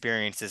different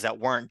experiences that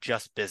weren't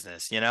just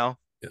business, Yeah,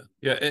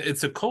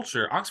 it's a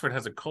culture. Oxford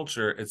has a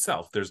culture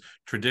itself. There's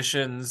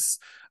traditions.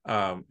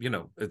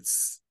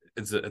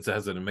 It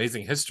has an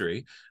amazing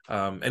history.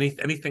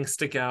 Anything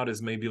stick out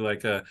as maybe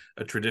like a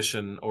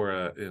tradition or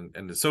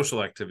a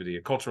social activity,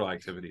 a cultural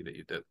activity that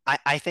you did?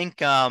 I think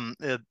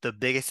the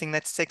biggest thing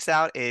that sticks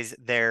out is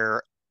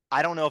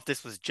I don't know if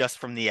this was just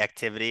from the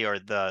activity or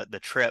the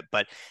trip,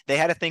 but they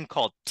had a thing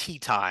called tea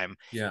time.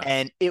 Yeah.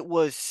 And it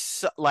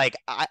was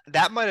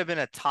that might have been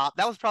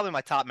that was probably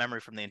my top memory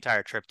from the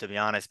entire trip, to be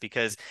honest,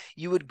 because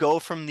you would go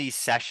from these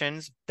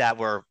sessions that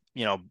were,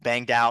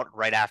 banged out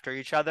right after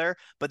each other,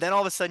 but then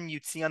all of a sudden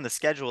you'd see on the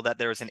schedule that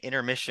there was an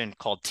intermission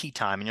called tea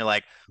time. And you're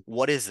like,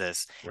 what is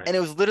this? Right. And it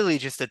was literally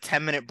just a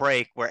 10-minute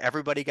break where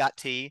everybody got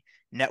tea,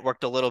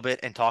 networked a little bit,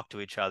 and talked to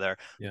each other.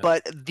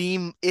 But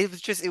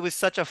it was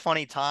such a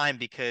funny time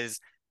because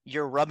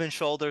you're rubbing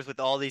shoulders with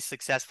all these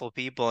successful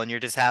people and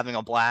you're just having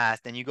a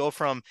blast, and you go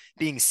from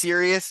being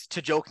serious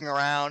to joking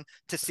around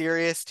to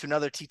serious to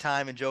another tea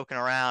time and joking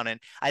around. And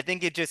I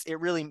think it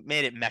really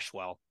made it mesh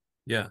well.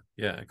 Yeah,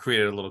 it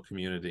created a little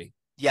community.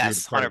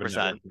 Yes,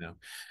 100%.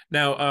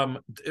 Now,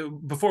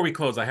 before we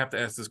close, I have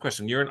to ask this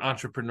question. You're an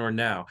entrepreneur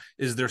now.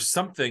 Is there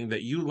something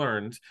that you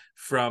learned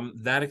from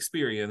that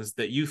experience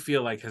that you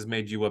feel like has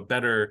made you a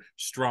better,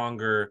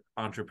 stronger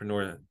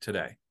entrepreneur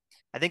today?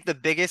 I think the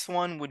biggest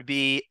one would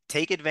be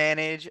take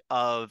advantage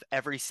of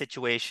every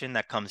situation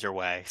that comes your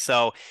way.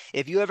 So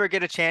if you ever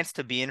get a chance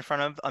to be in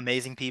front of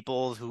amazing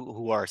people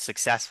who are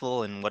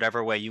successful in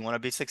whatever way you want to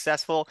be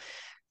successful,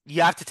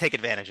 you have to take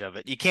advantage of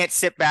it. You can't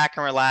sit back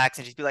and relax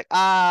and just be like,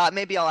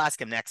 maybe I'll ask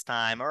him next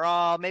time,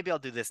 or maybe I'll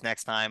do this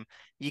next time.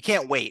 You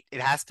can't wait. It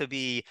has to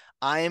be,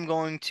 I am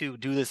going to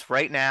do this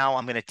right now.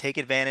 I'm going to take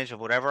advantage of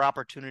whatever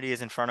opportunity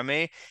is in front of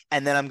me,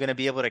 and then I'm going to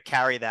be able to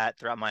carry that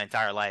throughout my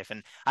entire life.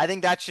 And I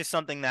think that's just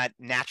something that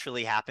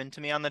naturally happened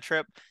to me on the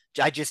trip.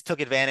 I just took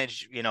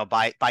advantage,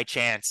 by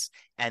chance,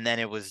 and then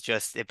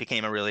it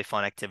became a really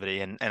fun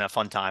activity and a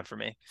fun time for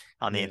me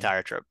on the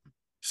entire trip.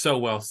 So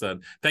well said.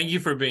 Thank you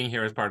for being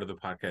here as part of the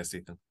podcast,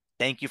 Ethan.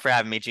 Thank you for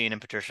having me, Gene and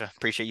Patricia.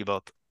 Appreciate you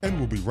both. And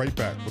we'll be right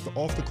back with the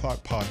Off the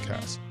Clock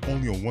podcast,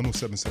 only on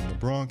 1077 The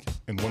Bronx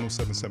and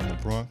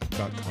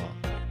 1077thebronx.com.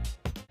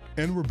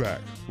 And we're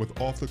back with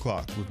Off the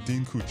Clock with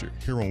Dean Kutcher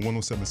here on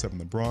 1077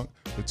 The Bronx,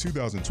 the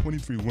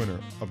 2023 winner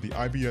of the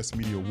IBS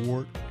Media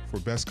Award for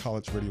Best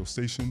College Radio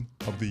Station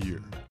of the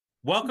Year.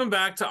 Welcome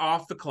back to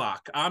Off the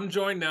Clock. I'm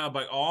joined now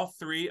by all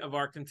three of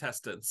our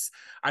contestants.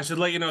 I should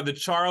let you know that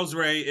Charles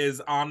Ray is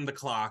on the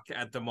clock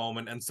at the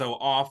moment, and so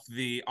off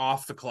the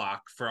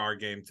clock for our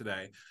game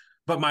today.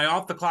 But my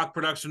Off the Clock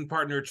production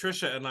partner,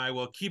 Trisha, and I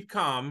will keep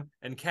calm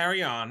and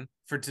carry on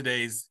for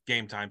today's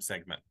Game Time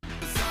segment.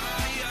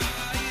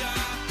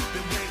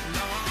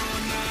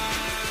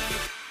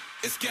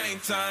 It's game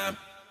time.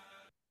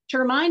 To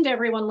remind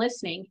everyone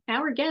listening,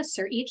 our guests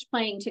are each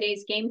playing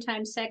today's Game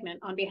Time segment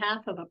on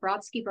behalf of a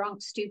Brodsky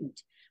Bronx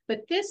student.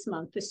 But this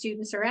month, the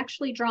students are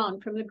actually drawn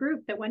from the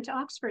group that went to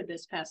Oxford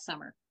this past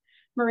summer.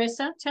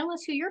 Marissa, tell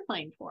us who you're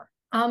playing for.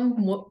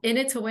 In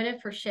it to win it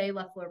for Shea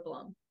Leffler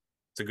Blum.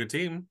 It's a good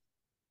team.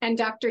 And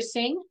Dr.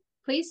 Singh,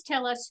 please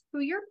tell us who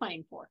you're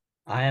playing for.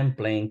 I am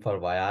playing for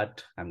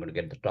Wyatt. I'm going to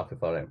get the trophy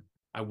for him.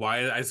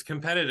 Wyatt is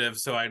competitive,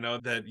 so I know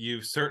that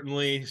you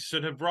certainly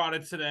should have brought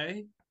it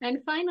today. And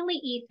finally,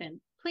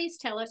 Ethan, please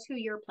tell us who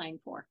you're playing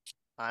for.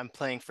 I'm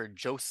playing for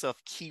Joseph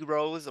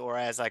Keyrose, or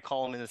as I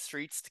call him in the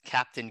streets,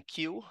 Captain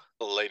Q.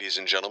 Ladies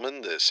and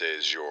gentlemen, this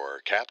is your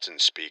captain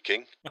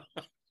speaking.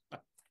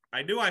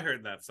 I knew I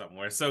heard that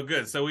somewhere. So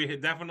good. So we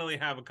definitely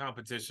have a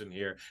competition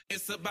here.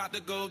 It's about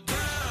to go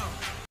down.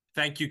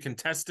 Thank you,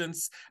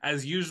 contestants.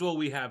 As usual,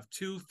 we have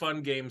two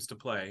fun games to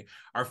play.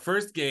 Our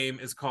first game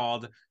is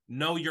called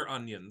Know Your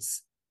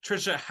Onions.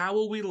 Trisha, how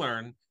will we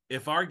learn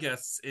if our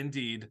guests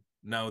indeed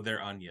know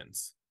their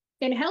onions?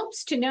 It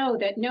helps to know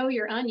that know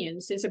your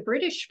onions is a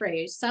British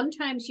phrase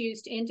sometimes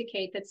used to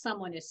indicate that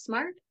someone is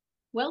smart,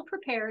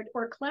 well-prepared,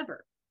 or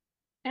clever.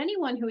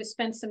 Anyone who has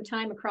spent some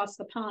time across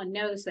the pond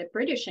knows that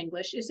British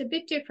English is a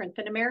bit different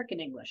than American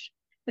English,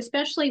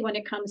 especially when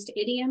it comes to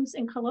idioms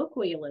and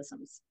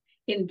colloquialisms.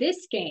 In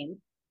this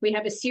game, we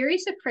have a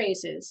series of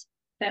phrases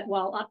that,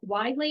 while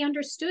widely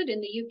understood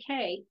in the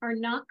UK, are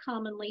not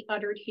commonly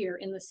uttered here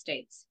in the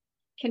States.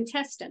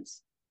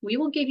 Contestants, we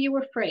will give you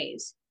a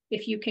phrase.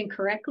 If you can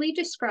correctly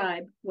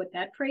describe what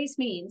that phrase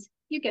means,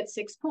 you get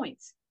 6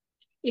 points.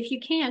 If you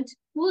can't,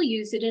 we'll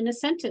use it in a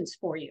sentence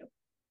for you.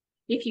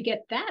 If you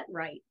get that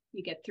right,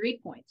 you get 3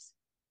 points.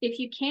 If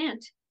you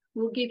can't,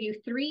 we'll give you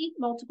 3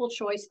 multiple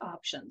choice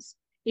options.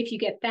 If you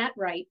get that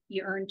right,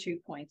 you earn 2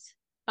 points.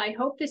 I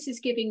hope this is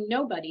giving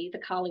nobody the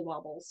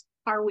collywobbles.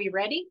 Are we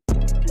ready?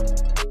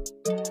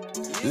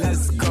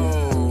 Let's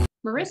go.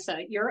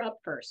 Marissa, you're up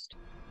first.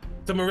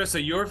 So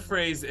Marissa, your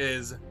phrase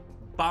is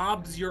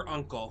Bob's your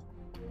uncle.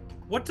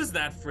 What does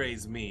that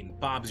phrase mean,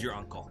 Bob's your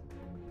uncle?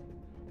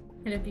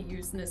 Can it be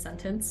used in a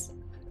sentence?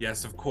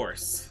 Yes, of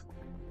course.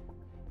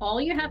 All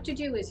you have to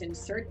do is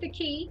insert the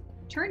key,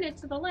 turn it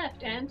to the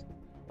left, and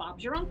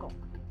Bob's your uncle.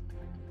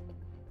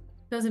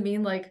 Does it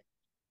mean like,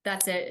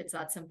 that's it, it's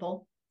that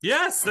simple?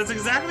 Yes, that's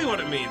exactly what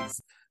it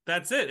means.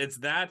 That's it. It's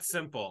that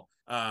simple.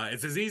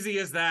 It's as easy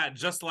as that,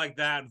 just like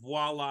that,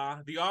 voila.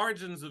 The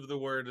origins of the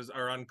word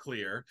are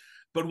unclear,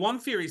 but one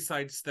theory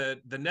cites that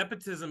the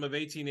nepotism of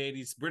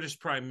 1880s British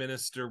Prime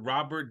Minister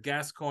Robert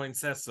Gascoigne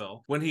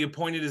Cecil, when he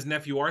appointed his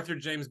nephew Arthur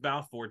James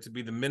Balfour to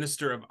be the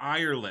Minister of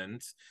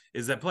Ireland,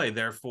 is at play.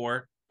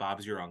 Therefore,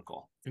 Bob's your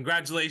uncle.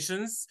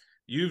 Congratulations.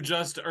 You've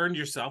just earned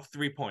yourself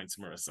 3 points,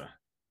 Marissa.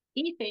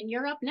 Ethan,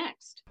 you're up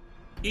next.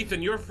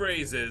 Ethan, your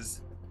phrase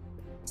is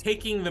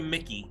taking the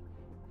mickey.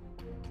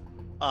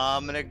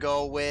 I'm going to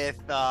go with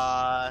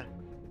no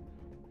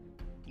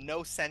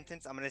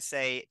sentence. I'm going to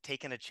say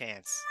taking a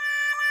chance.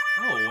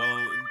 Oh,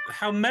 well,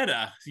 how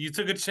meta. You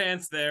took a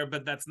chance there,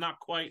 but that's not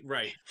quite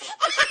right.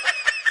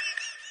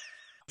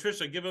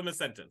 Trisha, give him a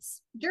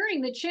sentence.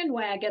 During the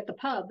chinwag at the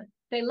pub,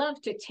 they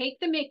love to take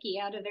the mickey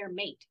out of their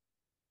mate.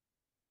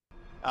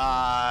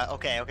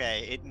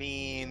 Okay. It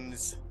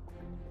means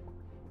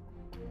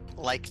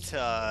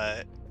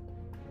to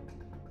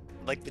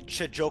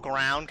joke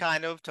around,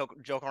 kind of, to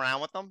joke around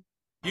with them.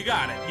 You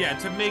got it. Yeah,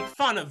 to make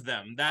fun of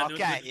them. That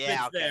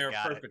fits there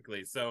got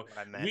perfectly. So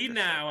we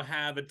now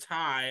have a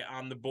tie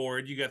on the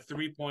board. You got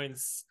 3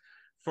 points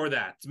for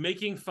that.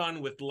 Making fun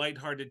with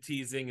lighthearted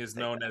teasing is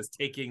known as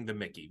taking the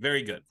mickey.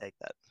 Very good. Take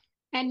that.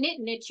 And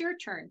Nitin, it's your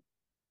turn.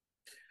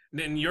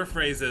 Nitin, your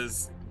phrase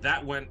is,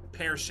 that went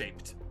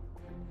pear-shaped.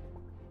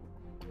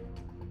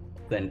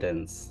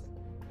 Sentence.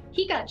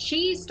 He got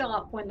cheesed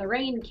off when the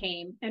rain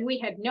came and we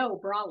had no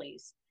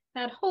brawlies.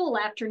 That whole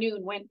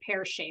afternoon went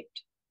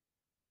pear-shaped.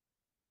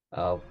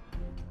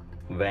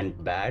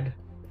 Went bad,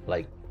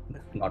 like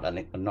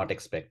not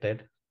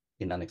expected,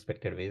 in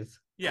unexpected ways.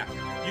 Yeah,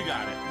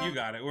 you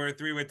got it. We're a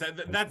 3-way tie.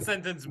 That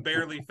sentence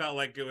barely felt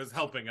like it was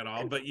helping at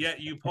all, but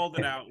yet you pulled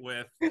it out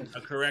with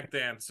a correct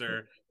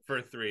answer for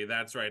 3.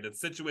 That's right. The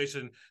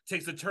situation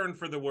takes a turn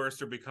for the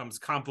worse or becomes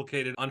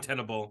complicated,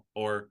 untenable,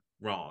 or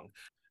wrong.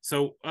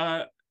 So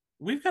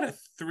we've got a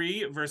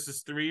 3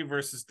 versus 3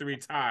 versus 3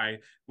 tie,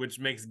 which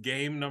makes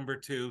game number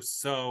 2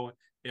 so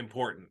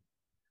important.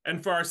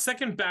 And for our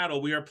second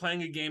battle, we are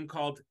playing a game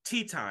called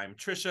Tea Time.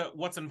 Trisha,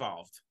 what's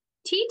involved?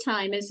 Tea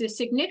time is a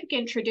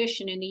significant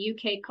tradition in the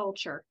UK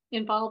culture,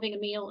 involving a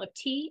meal of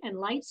tea and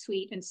light,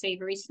 sweet, and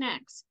savory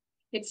snacks.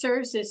 It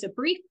serves as a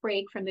brief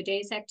break from the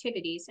day's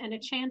activities and a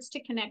chance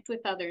to connect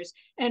with others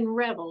and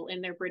revel in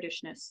their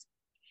Britishness.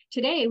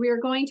 Today, we are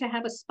going to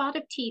have a spot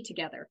of tea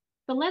together,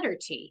 the letter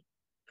T.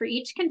 For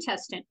each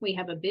contestant, we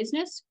have a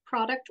business,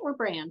 product, or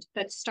brand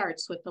that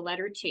starts with the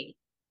letter T.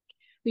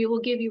 We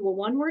will give you a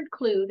one-word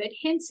clue that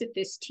hints at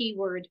this T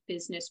word,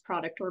 business,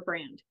 product, or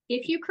brand.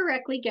 If you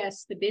correctly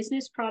guess the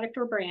business, product,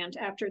 or brand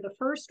after the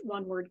first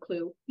one-word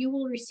clue, you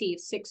will receive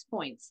 6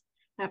 points.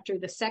 After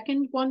the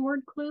second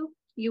one-word clue,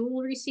 you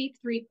will receive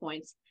 3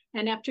 points.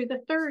 And after the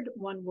third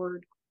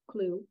one-word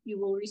clue, you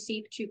will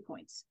receive 2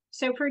 points.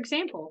 So for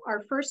example,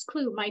 our first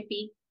clue might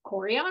be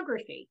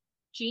choreography.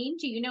 Gene,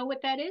 do you know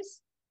what that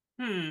is?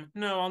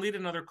 No, I'll need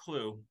another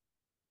clue.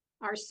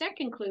 Our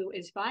second clue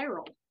is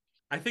viral.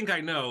 I think I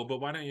know, but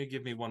why don't you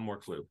give me one more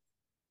clue?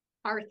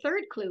 Our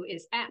third clue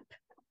is app.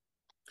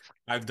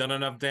 I've done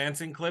enough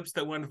dancing clips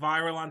that went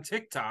viral on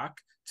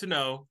TikTok to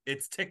know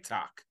it's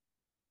TikTok.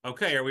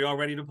 Okay, are we all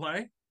ready to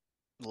play?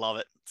 Love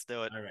it. Let's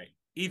do it. All right.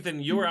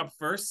 Ethan, you're up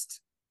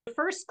first. The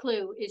first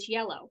clue is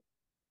yellow.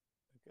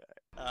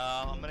 Okay.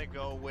 I'm going to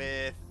go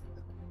with...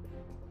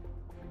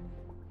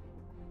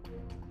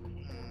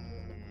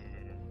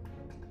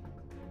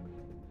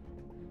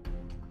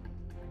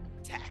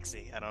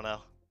 taxi. I don't know.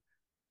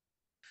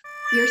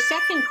 Your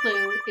second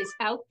clue is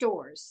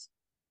outdoors.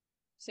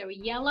 So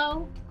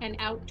yellow and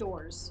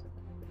outdoors.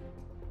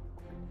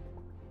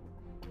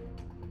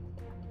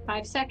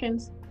 5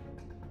 seconds.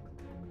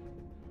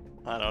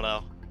 I don't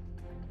know.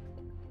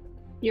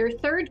 Your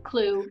third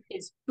clue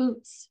is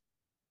boots.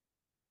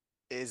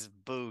 Is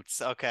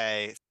boots.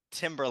 Okay.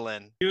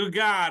 Timberland. You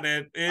got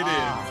it. It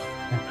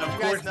is. Of You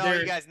course, guys know.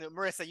 You guys knew.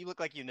 Marissa, you look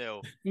like you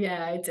knew.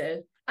 Yeah, I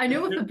did. I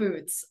knew with the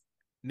boots.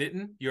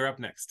 Nitin, you're up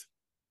next.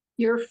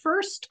 Your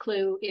first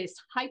clue is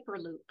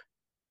Hyperloop.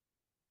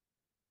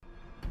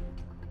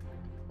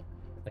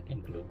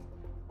 Second clue.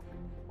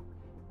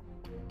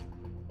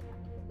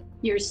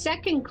 Your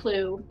second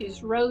clue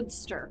is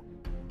Roadster.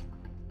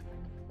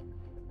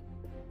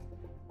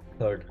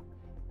 Third.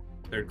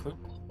 Third clue.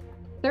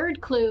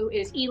 Third clue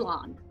is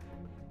Elon.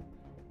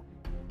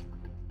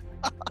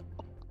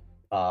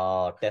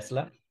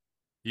 Tesla.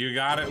 You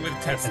got it with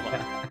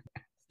Tesla.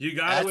 You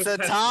got it with That's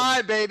a Tesla.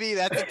 tie, baby.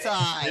 That's a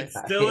tie. It's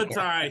still a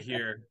tie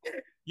here.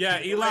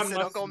 Yeah, Elon Marissa, Musk.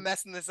 don't go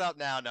messing this up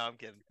now. No, I'm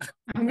kidding.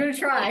 I'm going to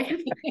try.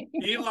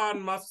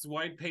 Elon Musk's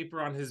white paper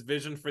on his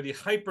vision for the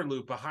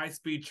Hyperloop, a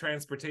high-speed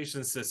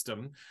transportation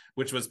system,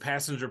 which was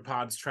passenger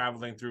pods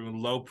traveling through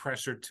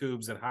low-pressure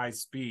tubes at high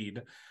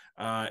speed,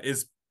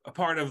 is a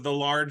part of the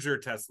larger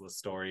Tesla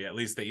story, at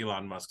least the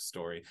Elon Musk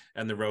story,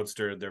 and the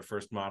Roadster, their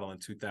first model in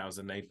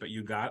 2008. But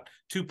you got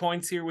 2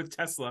 points here with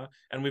Tesla,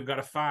 and we've got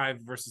a 5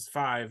 versus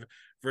 5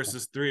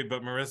 versus 3.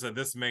 But Marissa,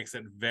 this makes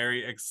it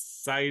very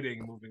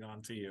exciting. Moving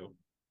on to you.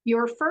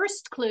 Your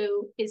first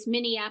clue is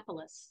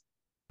Minneapolis.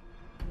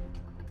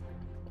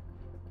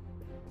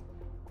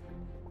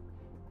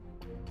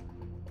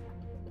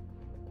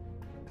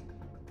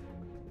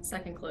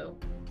 Second clue.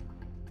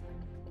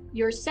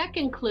 Your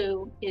second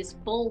clue is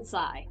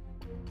bullseye.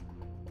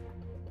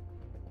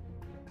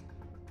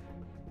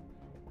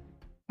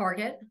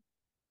 Target.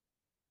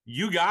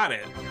 You got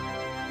it.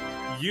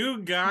 You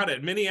got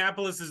it.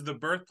 Minneapolis is the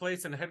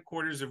birthplace and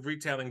headquarters of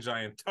retailing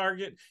giant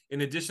Target.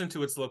 In addition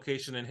to its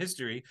location and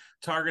history,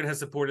 Target has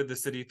supported the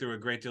city through a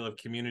great deal of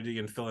community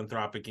and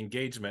philanthropic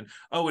engagement.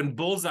 Oh, and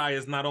Bullseye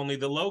is not only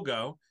the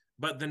logo,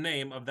 but the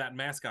name of that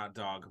mascot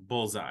dog,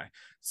 Bullseye.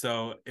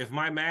 So if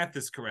my math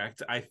is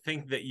correct, I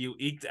think that you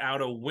eked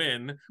out a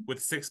win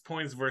with 6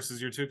 points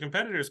versus your two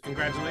competitors.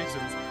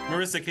 Congratulations.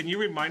 Marissa, can you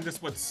remind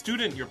us what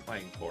student you're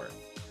playing for?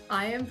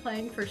 I am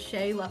playing for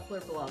Shay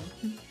Leffler-Blum.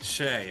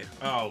 Shay.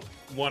 Oh,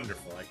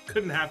 wonderful. It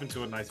couldn't happen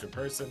to a nicer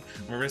person.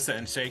 Marissa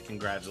and Shay,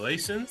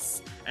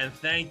 congratulations. And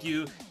thank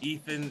you,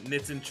 Ethan,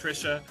 Nitin,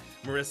 Trisha,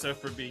 Marissa,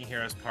 for being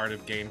here as part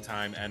of Game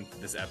Time and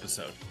this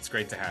episode. It's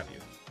great to have you.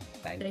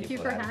 Thank you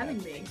for having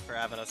me. Thanks for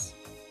having us.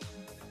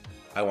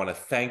 I want to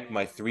thank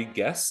my 3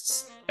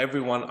 guests,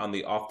 everyone on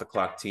the Off the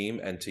Clock team,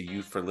 and to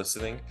you for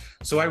listening.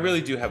 So I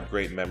really do have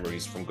great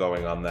memories from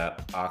going on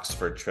that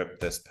Oxford trip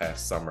this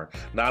past summer.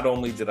 Not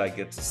only did I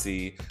get to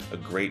see a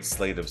great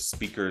slate of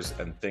speakers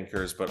and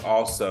thinkers, but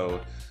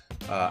also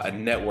a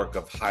network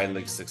of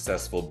highly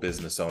successful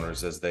business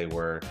owners as they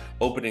were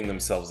opening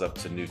themselves up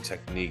to new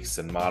techniques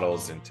and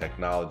models and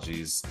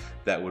technologies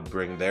that would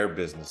bring their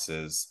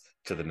businesses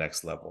to the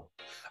next level.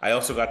 I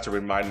also got to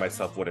remind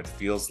myself what it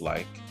feels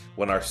like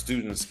when our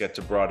students get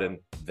to broaden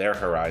their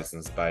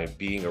horizons by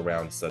being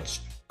around such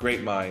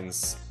great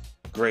minds,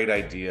 great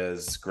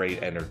ideas,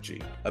 great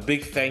energy. A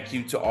big thank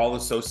you to all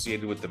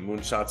associated with the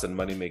Moonshots and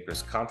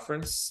Moneymakers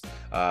conference,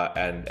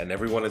 and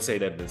everyone at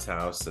St. Edmund's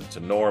House, and to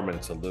Norm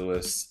and to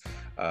Lewis,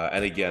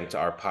 and again to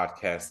our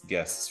podcast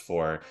guests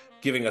for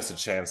giving us a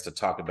chance to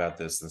talk about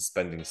this and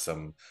spending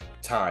some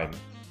time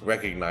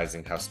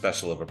recognizing how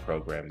special of a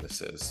program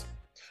this is.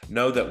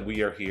 know that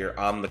we are here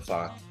on the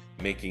clock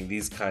making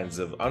these kinds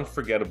of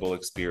unforgettable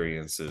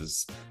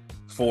experiences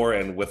for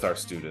and with our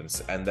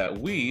students, and that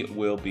we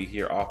will be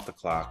here off the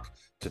clock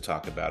to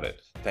talk about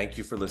it. Thank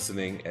you for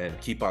listening and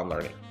keep on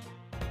learning.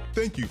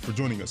 Thank you for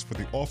joining us for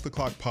the Off the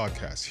Clock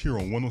podcast here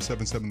on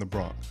 107.7 The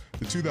Bronx,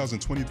 the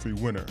 2023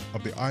 winner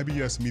of the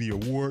IBS Media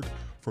Award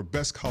for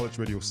Best College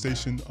Radio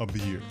Station of the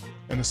Year.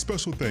 And a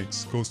special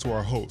thanks goes to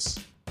our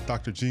hosts,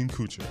 Dr. Gene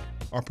Kutcher,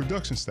 our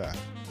production staff,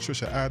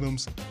 Trisha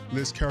Adams,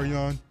 Liz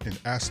Carrion, and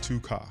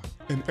Astu Ka,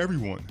 and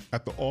everyone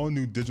at the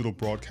all-new digital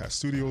broadcast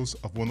studios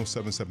of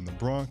 107.7 The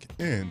Bronx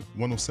and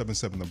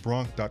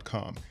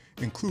 107.7thebronx.com,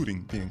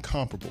 including the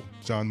incomparable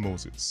John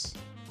Moses.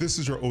 This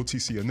is your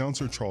OTC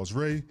announcer, Charles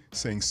Ray,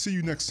 saying see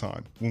you next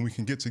time when we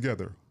can get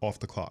together off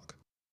the clock.